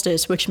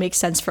solstice, which makes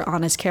sense for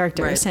Anna's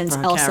character, since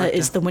Elsa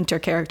is the winter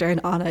character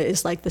and Anna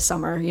is like the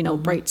summer,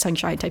 bright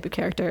sunshine type of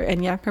character.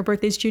 And yeah, her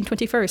birthday is June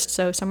 21st,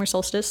 so summer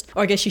solstice.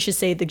 Or I guess you should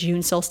say the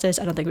June solstice.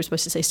 I don't think we're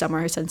supposed to say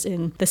summer, since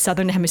in the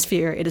southern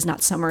hemisphere, it is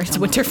not summer, it's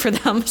winter for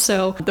them.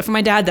 So, but for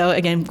my dad though,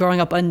 again, growing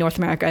up in North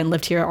America and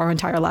lived here our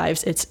entire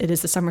lives, it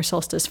is the summer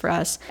solstice for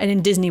us. And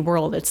in Disney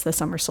World, it's the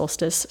summer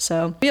solstice.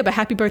 So yeah, but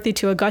happy birthday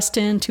to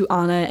Augustin, to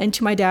Anna, and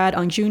to my dad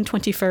on June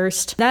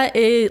 21st. That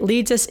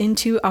leads us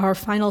into our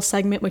final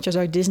segment, which is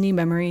our Disney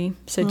memory.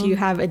 So do you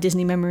have a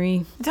Disney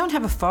memory? I don't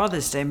have a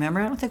Father's Day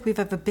memory. I don't think we've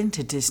ever been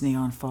to Disney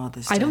on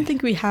Father's Day. I don't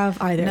think we have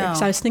either. No.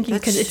 So I was thinking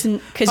because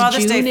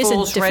Father's June Day is a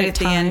falls different right at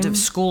the end of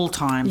school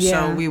time,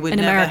 so we would in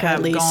never America, have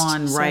at least,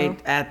 gone right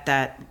at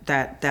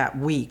that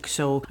week.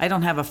 So I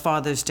don't have a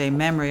Father's Day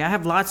memory. I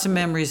have lots of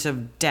memories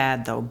of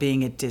Dad though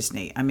being at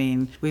Disney. I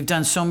mean, we've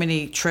done so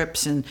many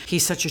trips, and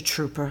he's such a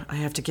trooper. I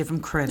have to give him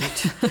credit.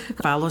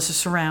 Follows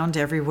us around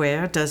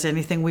everywhere, does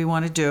anything we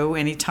want to do,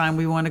 anytime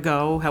we want to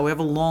go,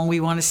 however long we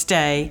want to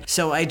stay.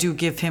 So I do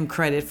give him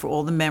credit for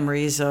all the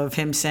memories of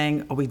him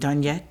saying, "Are we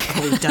done yet?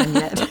 Are we done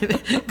yet?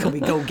 Can we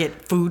go get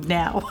get food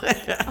now.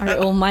 All right,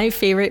 well, my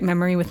favorite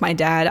memory with my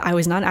dad, I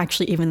was not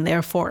actually even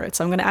there for it.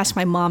 So I'm going to ask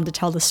my mom to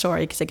tell the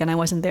story because, again, I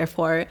wasn't there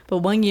for it. But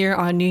one year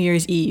on New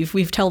Year's Eve,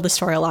 we've told the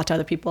story a lot to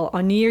other people.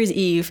 On New Year's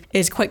Eve,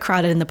 it's quite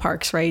crowded in the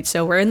parks, right?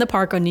 So we're in the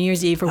park on New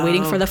Year's Eve. We're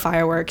waiting for the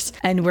fireworks,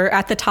 and we're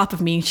at the top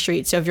of Main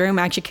Street. So if you're in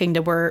Magic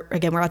Kingdom, we're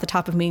at the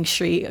top of Main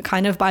Street,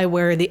 kind of by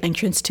where the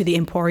entrance to the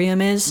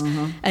Emporium is.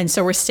 And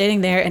so we're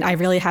standing there, and I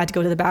really had to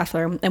go to the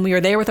bathroom. And we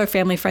were there with our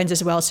family friends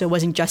as well, so it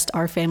wasn't just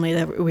our family.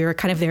 That we were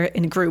kind of there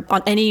in a group.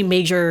 On any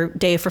major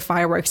day for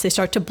fireworks, they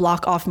start to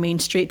block off Main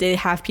Street. They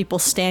have people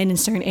stand in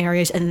certain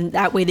areas, and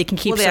that way they can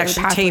keep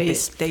certain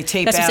pathways. They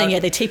tape That's out. What I'm saying. Yeah,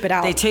 they tape it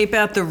out. They tape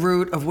out the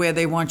route of where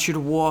they want you to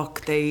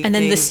walk. And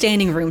then the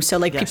standing room. So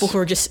like people who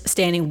are just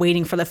standing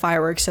waiting for the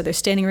fireworks. So there's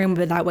standing room,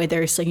 but that way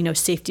there's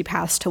safety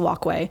paths to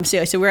walk away.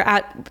 So we're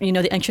at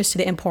the entrance to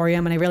the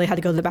Emporium, and I really had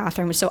to go to the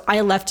bathroom. So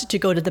I left to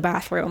go to the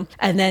bathroom,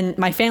 and then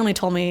my family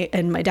told me,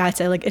 and my dad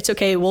said, like, it's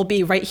okay, we'll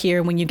be right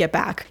here when you get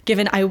back.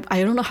 Given I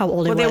don't know how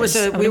old I was.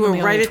 We were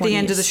right at the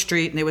end of the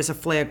street, and there was a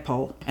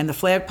flagpole, and the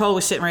flagpole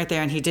was sitting right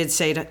there. And he did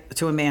say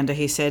to Amanda,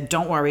 he said,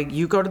 "Don't worry,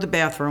 you go to the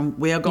bathroom.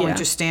 We are going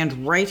to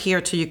stand right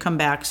here till you come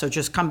back. So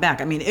just come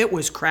back." I mean, it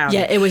was crowded.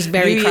 Yeah, it was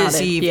very crowded.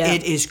 New Year's Eve,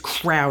 it is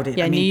crowded.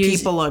 Yeah, I mean,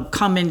 people are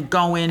coming,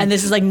 going. And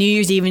this is like New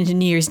Year's Eve into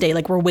New Year's Day.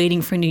 Like we're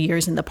waiting for New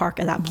Year's in the park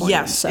at that point.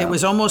 Yes, so. It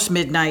was almost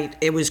midnight.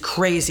 It was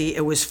crazy.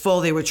 It was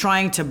full. They were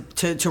trying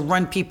to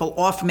run people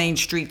off Main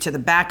Street to the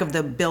back of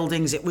the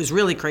buildings. It was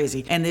really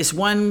crazy. And this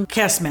one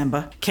cast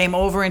member came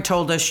over and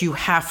told us, "You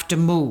have to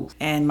move."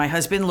 And my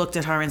husband looked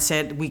at her and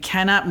said, "We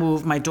cannot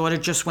move. My daughter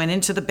just went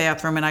into the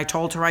bathroom, and I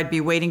told her I'd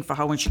be waiting for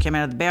her when she came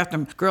out of the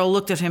bathroom." Girl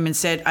looked at him and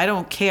said, "I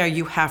don't care.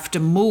 You have to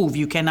move.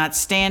 You cannot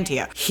stand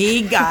here."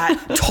 He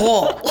got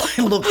tall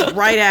and looked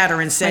right at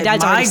her and said, "My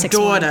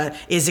daughter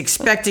is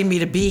expecting me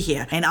to be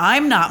here, and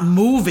I'm not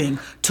moving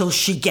till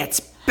she gets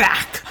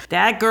back."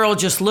 That girl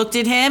just looked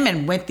at him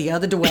and went the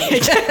other way.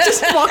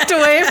 Just walked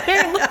away,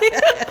 apparently.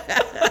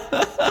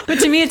 But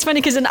to me, it's funny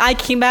because then I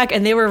came back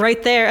and they were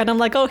right there, and I'm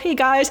like, "Oh, hey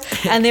guys!"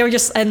 And they were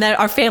just, and then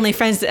our family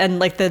friends and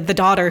like the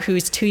daughter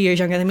who's 2 years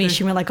younger than me,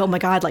 she went like, "Oh my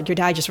God, like your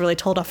dad just really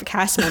told off a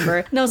cast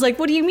member." And I was like,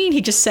 "What do you mean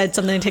he just said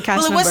something to a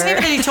cast member?" Well, it wasn't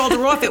even that he told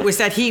her off; it was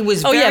that he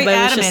was very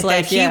adamant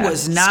that he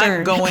was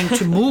not going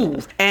to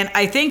move. And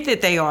I think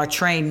that they are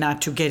trained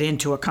not to get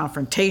into a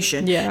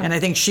confrontation. Yeah. And I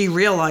think she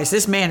realized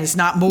this man is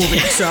not moving,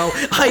 so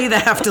I either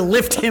have to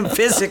lift him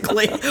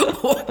physically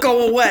or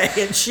go away.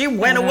 And she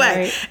went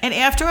away. Right. And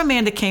after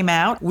Amanda came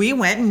out, we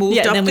went and moved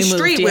up the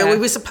street where we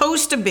were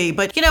supposed to be.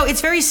 But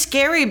it's very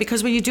scary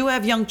because when you do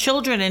have young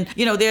children, and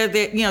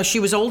they're she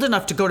was old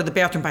enough to go to the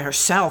bathroom by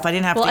herself. I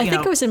didn't have to. Well, I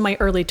think it was in my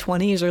early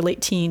 20s or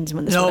late teens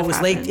when this. No, it was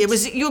late. It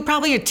was you were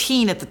probably a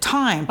teen at the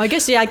time. I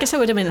guess I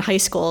would have been in high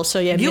school. So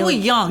yeah, you were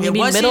young. Maybe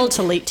it was middle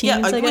to late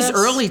teens. Yeah, it was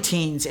early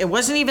teens. It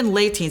wasn't even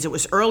late teens. It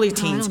was early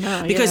teens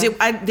because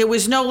there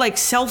was no like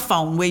cell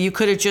phone where you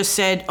could have just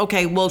said,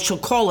 "Okay, well she'll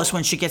call us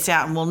when she gets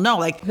out and we'll know."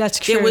 Like that's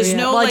true. There was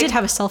no. Well, I did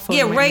have a cell phone.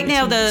 Yeah, right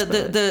now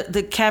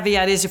the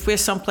caveat is if we're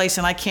someplace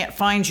and I can't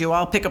find you,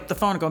 I'll pick up the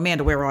phone and go,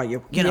 "Amanda, where are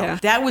you?"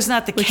 That was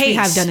not the case. Which we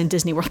have done in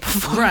Disney World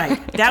before. Right.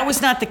 That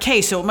was not the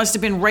case. So it must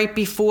have been right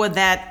before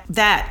that.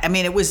 I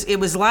mean, it was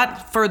a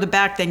lot further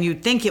back than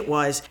you'd think it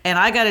was. And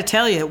I got to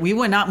tell you, we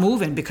were not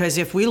moving because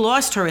if we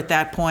lost her at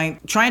that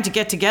point, trying to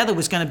get together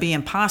was going to be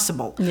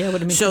impossible. Yeah, it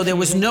would have been so there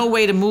was no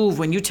way to move.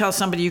 When you tell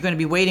somebody you're going to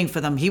be waiting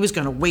for them, he was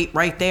going to wait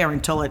right there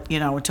until it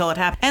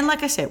happened. And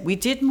like I said, we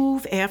did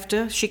move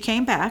after she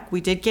came back.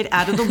 We did get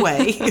out of the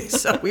way,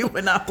 so we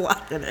were not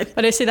blocking it.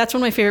 But I say that's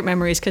one of my favorite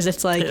memories because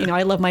it's like,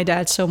 I love my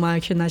dad so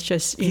much, and that's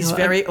just, he's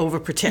very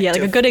overprotective. Yeah,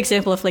 like a good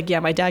example of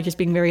my dad just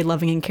being very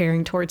loving and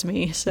caring towards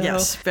me. So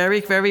yes,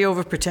 very, very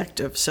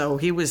overprotective. So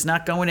he was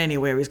not going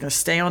anywhere. He was going to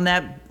stay on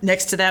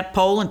next to that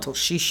pole until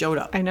she showed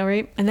up. I know,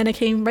 right? And then I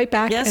came right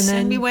back. Yes, and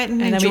then we went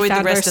and enjoyed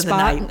the rest of the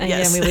night. And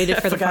yes. we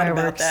waited for the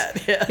fireworks. About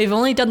that. Yeah. We've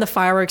only done the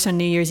fireworks on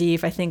New Year's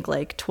Eve, I think,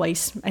 like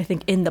twice. I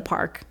think in the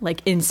park,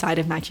 like inside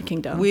of Magic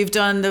Kingdom. We've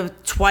done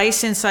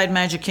twice inside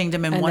Magic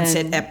Kingdom and once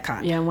at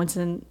Epcot. Yeah, once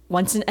in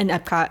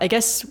Epcot. I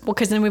guess,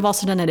 because then we've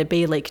also done it at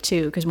Bay Lake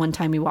too, because one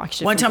time we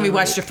watched it. One time we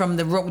watched it from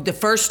the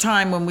first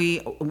time when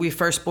we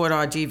first bought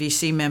our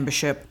DVC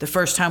membership. The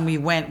first time we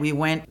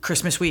went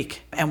Christmas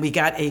week, and we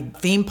got a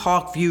theme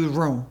park view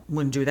room.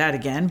 Wouldn't do that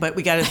again, but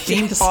we got a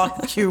theme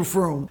park view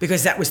room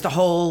because that was the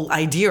whole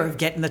idea of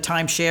getting the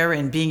timeshare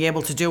and being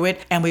able to do it.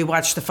 And we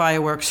watched the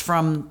fireworks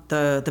from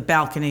the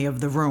balcony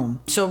of the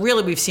room. So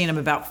really, we've seen them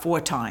about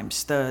 4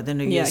 times. The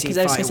New Year's Eve fireworks. Yeah, because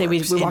I was going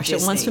to say we watched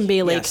it once from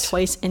Bay Lake,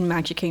 twice in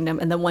Magic Kingdom,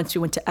 and then once we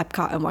went to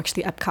Epcot and watched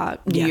the Epcot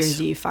New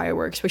Year's Eve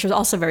fireworks, which was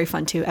also very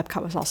fun too.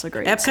 Epcot was also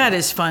great. Epcot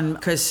is fun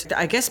because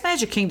I guess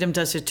Magic Kingdom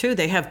does it too.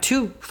 They have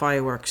 2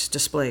 fireworks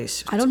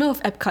displays. I don't know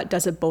if Epcot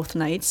does it both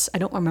nights. I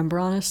don't remember,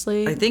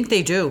 honestly. I think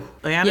they do.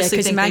 I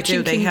honestly think they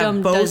do. They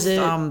have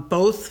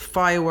both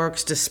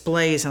fireworks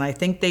displays, and I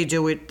think they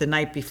do it the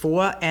night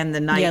before and the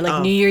night of.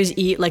 Like New Year's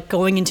Eve, like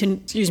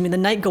the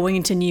night going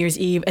into New Year's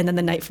Eve, and then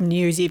the night from New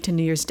Year's Eve to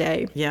New Year's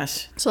Day.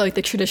 Yes. So like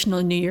the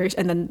traditional New Year's,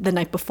 and then the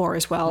night before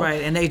as well.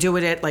 Right, and they do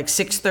it at like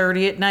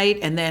 6:30 at night,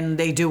 and then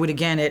they do it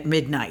again at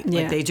midnight.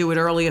 Yeah. Like they do it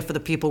earlier for the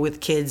people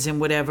with kids and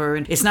whatever.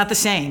 And it's not the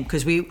same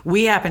because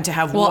we happen to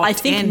have. Well, I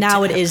think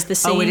now it is the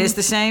same. Oh, it is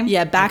the same?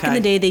 Yeah, back in the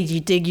day, they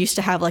did used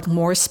to have like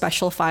more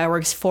special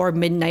fireworks for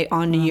midnight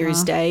on New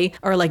Year's Day,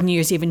 or like New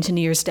Year's Eve into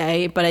New Year's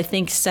Day. But I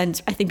think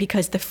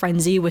because the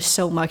frenzy was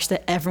so much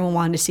that everyone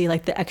wanted to see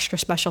like the extra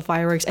special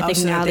fireworks, I think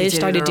so now they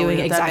started doing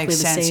exactly the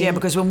same. Yeah,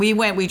 because when we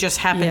went, we just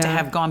happened to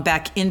have gone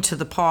back into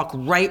the park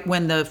right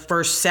when the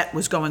first set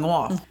was going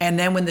off. And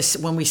then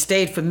when we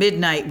stayed for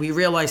midnight, we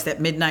realized that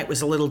midnight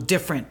was a little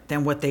different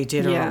than what they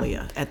did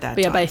earlier at that time.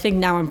 Yeah, but I think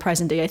now in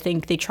present day, I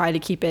think they try to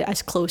keep it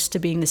as close to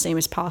being the same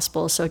as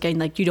possible. So again,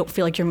 like you don't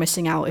feel like you're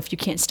missing out if you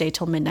can't stay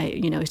till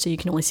midnight, so you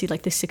can only see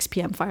like the 6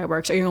 p.m.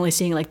 fireworks, or you're only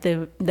seeing like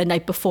the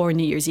night before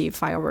New Year's Eve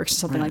fireworks or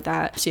something like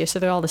that. So yeah, so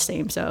they're all the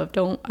same. So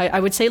I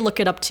would say look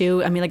it up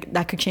too. I mean, like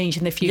that could change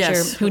in the future.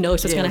 Yes. Who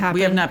knows what's going to happen?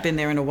 We have not been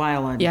there in a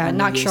while on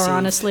not New sure Year's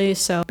honestly.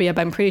 So, but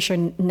I'm pretty sure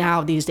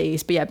now these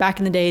days. But yeah, back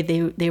in the day,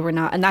 they were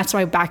not. And that's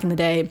why back in the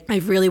day, I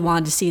really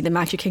wanted to see the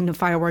Magic Kingdom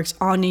fireworks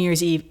on New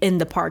Year's Eve in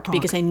the park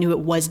because I knew it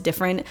was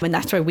different. And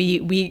that's why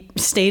we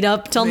stayed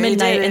up till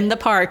midnight in the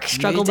park,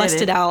 struggle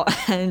busted out.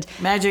 And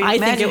I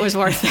think it was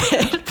worth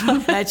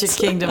it. Magic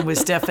Kingdom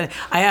was definitely,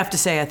 I have to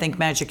say, I think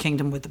Magic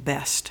Kingdom was the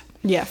best.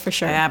 Yeah, for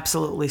sure. I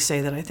absolutely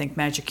say that I think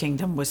Magic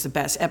Kingdom was the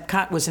best.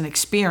 Epcot was an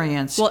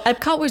experience. Well,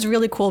 Epcot was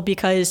really cool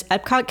because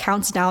Epcot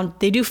counts down.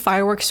 They do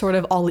fireworks sort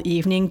of all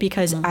evening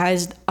because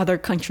as other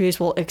countries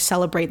will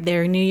celebrate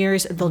their New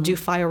Year's, they'll do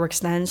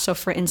fireworks then. So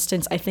for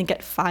instance, I think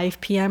at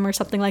 5 p.m. or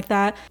something like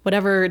that,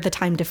 whatever the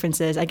time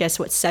difference is, I guess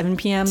 7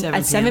 p.m.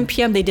 At 7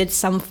 p.m. they did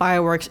some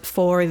fireworks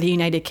for the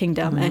United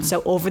Kingdom. And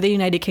so over the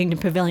United Kingdom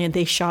Pavilion,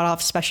 they shot off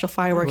special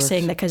fireworks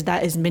saying that because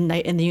that is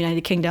midnight in the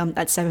United Kingdom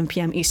at 7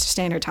 p.m. Eastern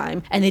Standard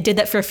Time. And they did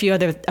that for a few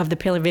other of the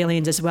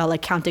pavilions as well,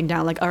 like counting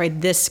down, like, all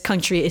right, this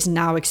country is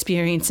now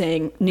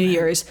experiencing New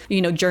Year's.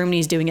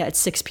 Germany's doing it at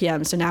 6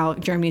 p.m. So now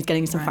Germany's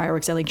getting some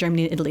fireworks. And like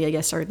Germany and Italy, I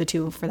guess, are the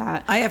two for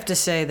that. I have to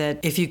say that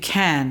if you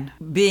can,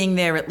 being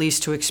there at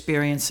least to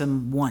experience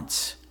them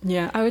once.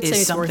 Yeah, I would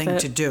say it's something worth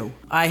it. to do.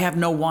 I have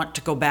no want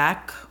to go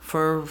back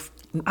for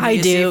I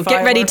do.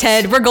 Get ready,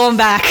 Ted. We're going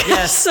back.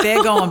 Yes,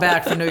 they're going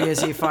back for New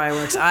Year's Eve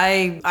fireworks.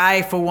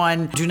 I for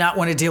one, do not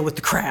want to deal with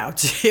the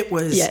crowds. It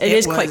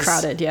is quite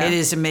crowded, yeah. It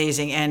is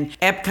amazing. And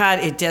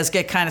Epcot, it does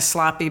get kind of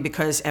sloppy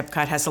because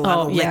Epcot has a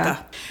lot of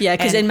liquor. Yeah,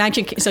 because in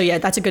Magic... So yeah,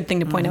 that's a good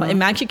thing to point out. In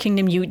Magic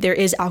Kingdom, there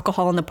is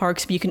alcohol in the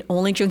parks, but you can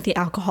only drink the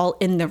alcohol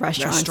in the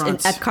restaurants. In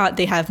Epcot,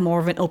 they have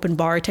more of an open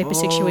bar type of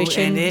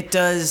situation. And it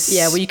does...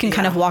 Yeah, where you can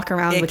kind of walk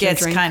around with your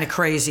drink. It gets kind of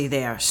crazy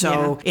there.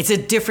 So it's a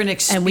different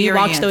experience. And we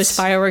watched those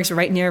fireworks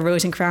right near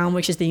Rose and Crown,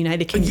 which is the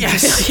United Kingdom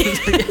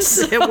pavilion. Yes,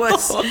 it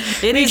was.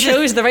 We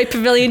chose the right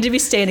pavilion to be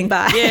standing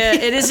by. Yeah,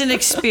 it is an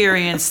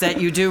experience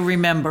that you do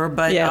remember,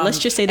 but let's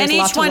just say there's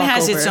lots to walk over. And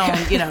each one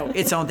has its own,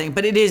 its own thing.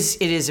 But it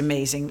is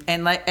amazing,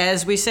 and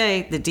as we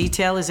say, the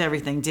detail is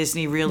everything.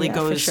 Disney really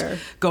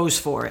goes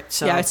for it.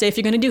 So yeah, I'd say if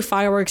you're going to do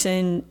fireworks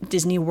in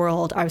Disney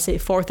World, I would say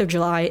 4th of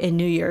July and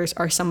New Year's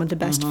are some of the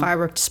best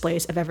firework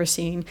displays I've ever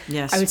seen.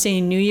 Yes, I would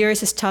say New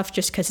Year's is tough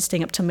just because it's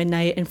staying up till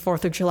midnight, and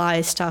 4th of July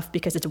is tough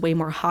because it's way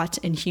more hot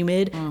and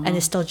humid. And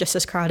it's still just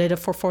as crowded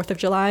for 4th of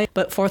July.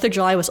 But 4th of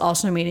July was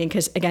also amazing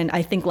because, again,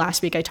 I think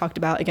last week I talked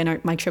about, again,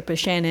 my trip with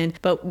Shannon,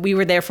 but we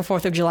were there for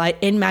 4th of July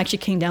in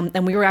Magic Kingdom,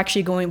 and we were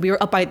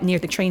up near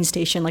the train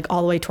station, like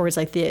all the way towards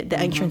like the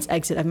entrance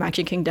exit of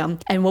Magic Kingdom.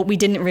 And what we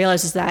didn't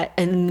realize is that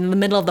in the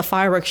middle of the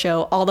fireworks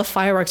show, all the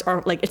fireworks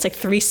are like, it's like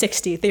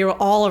 360. They were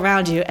all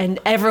around you, and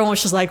everyone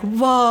was just like,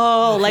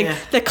 whoa,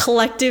 the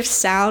collective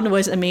sound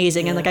was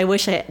amazing. And like, I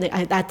wish at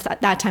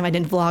that time I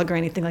didn't vlog or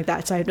anything like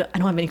that, so I don't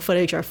have any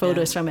footage or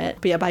photos from it.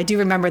 But I do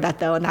remember that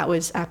though, and that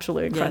was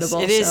absolutely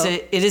incredible. Yes,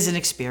 it is an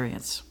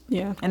experience.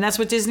 Yeah. And that's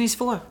what Disney's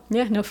for.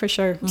 Yeah, no, for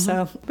sure.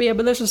 So, but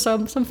those are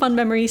some fun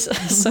memories,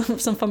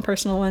 some fun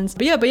personal ones.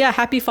 But yeah,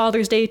 happy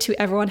Father's Day to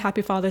everyone.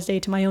 Happy Father's Day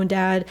to my own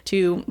dad,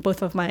 to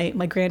both of my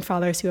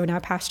grandfathers who are now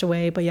passed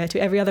away. But yeah, to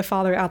every other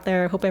father out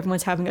there, hope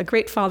everyone's having a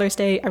great Father's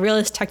Day. I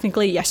realized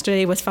technically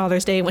yesterday was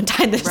Father's Day when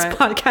time this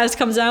podcast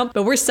comes out,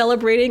 but we're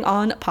celebrating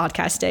on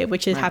Podcast Day,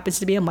 which happens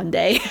to be a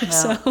Monday. Well,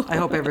 so I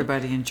hope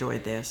everybody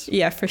enjoyed this.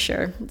 Yeah, for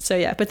sure. So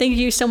yeah, but thank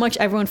you so much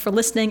everyone for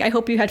listening. I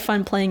hope you had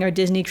fun playing our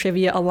Disney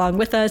trivia along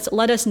with us.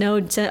 Let us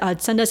know,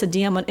 send us a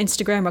DM on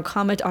Instagram or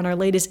comment on our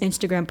latest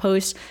Instagram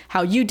post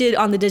how you did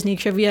on the Disney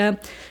trivia.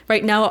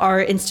 Right now,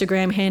 our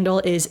Instagram handle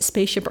is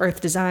Spaceship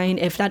Earth Design.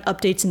 If that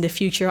updates in the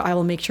future, I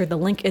will make sure the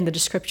link in the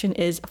description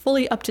is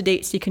fully up to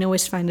date, so you can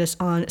always find us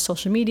on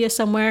social media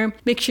somewhere.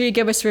 Make sure you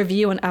give us a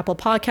review on Apple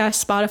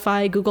Podcasts,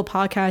 Spotify, Google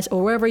Podcasts,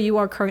 or wherever you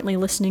are currently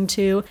listening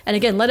to. And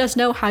again, let us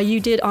know how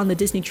you did on the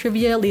Disney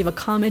trivia. Leave a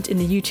comment in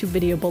the YouTube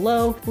video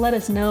below. Let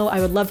us know.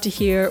 I would love to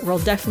hear. We'll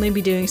definitely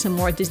be doing some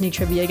more Disney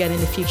trivia again in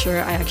the future. future.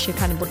 I actually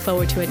kind of look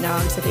forward to it now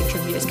because I think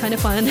trivia is kind of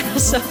fun.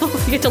 So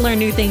you get to learn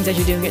new things as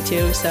you're doing it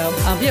too. So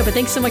but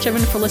thanks so much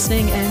everyone for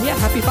listening, and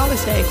happy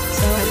Father's Day.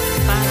 So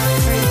bye.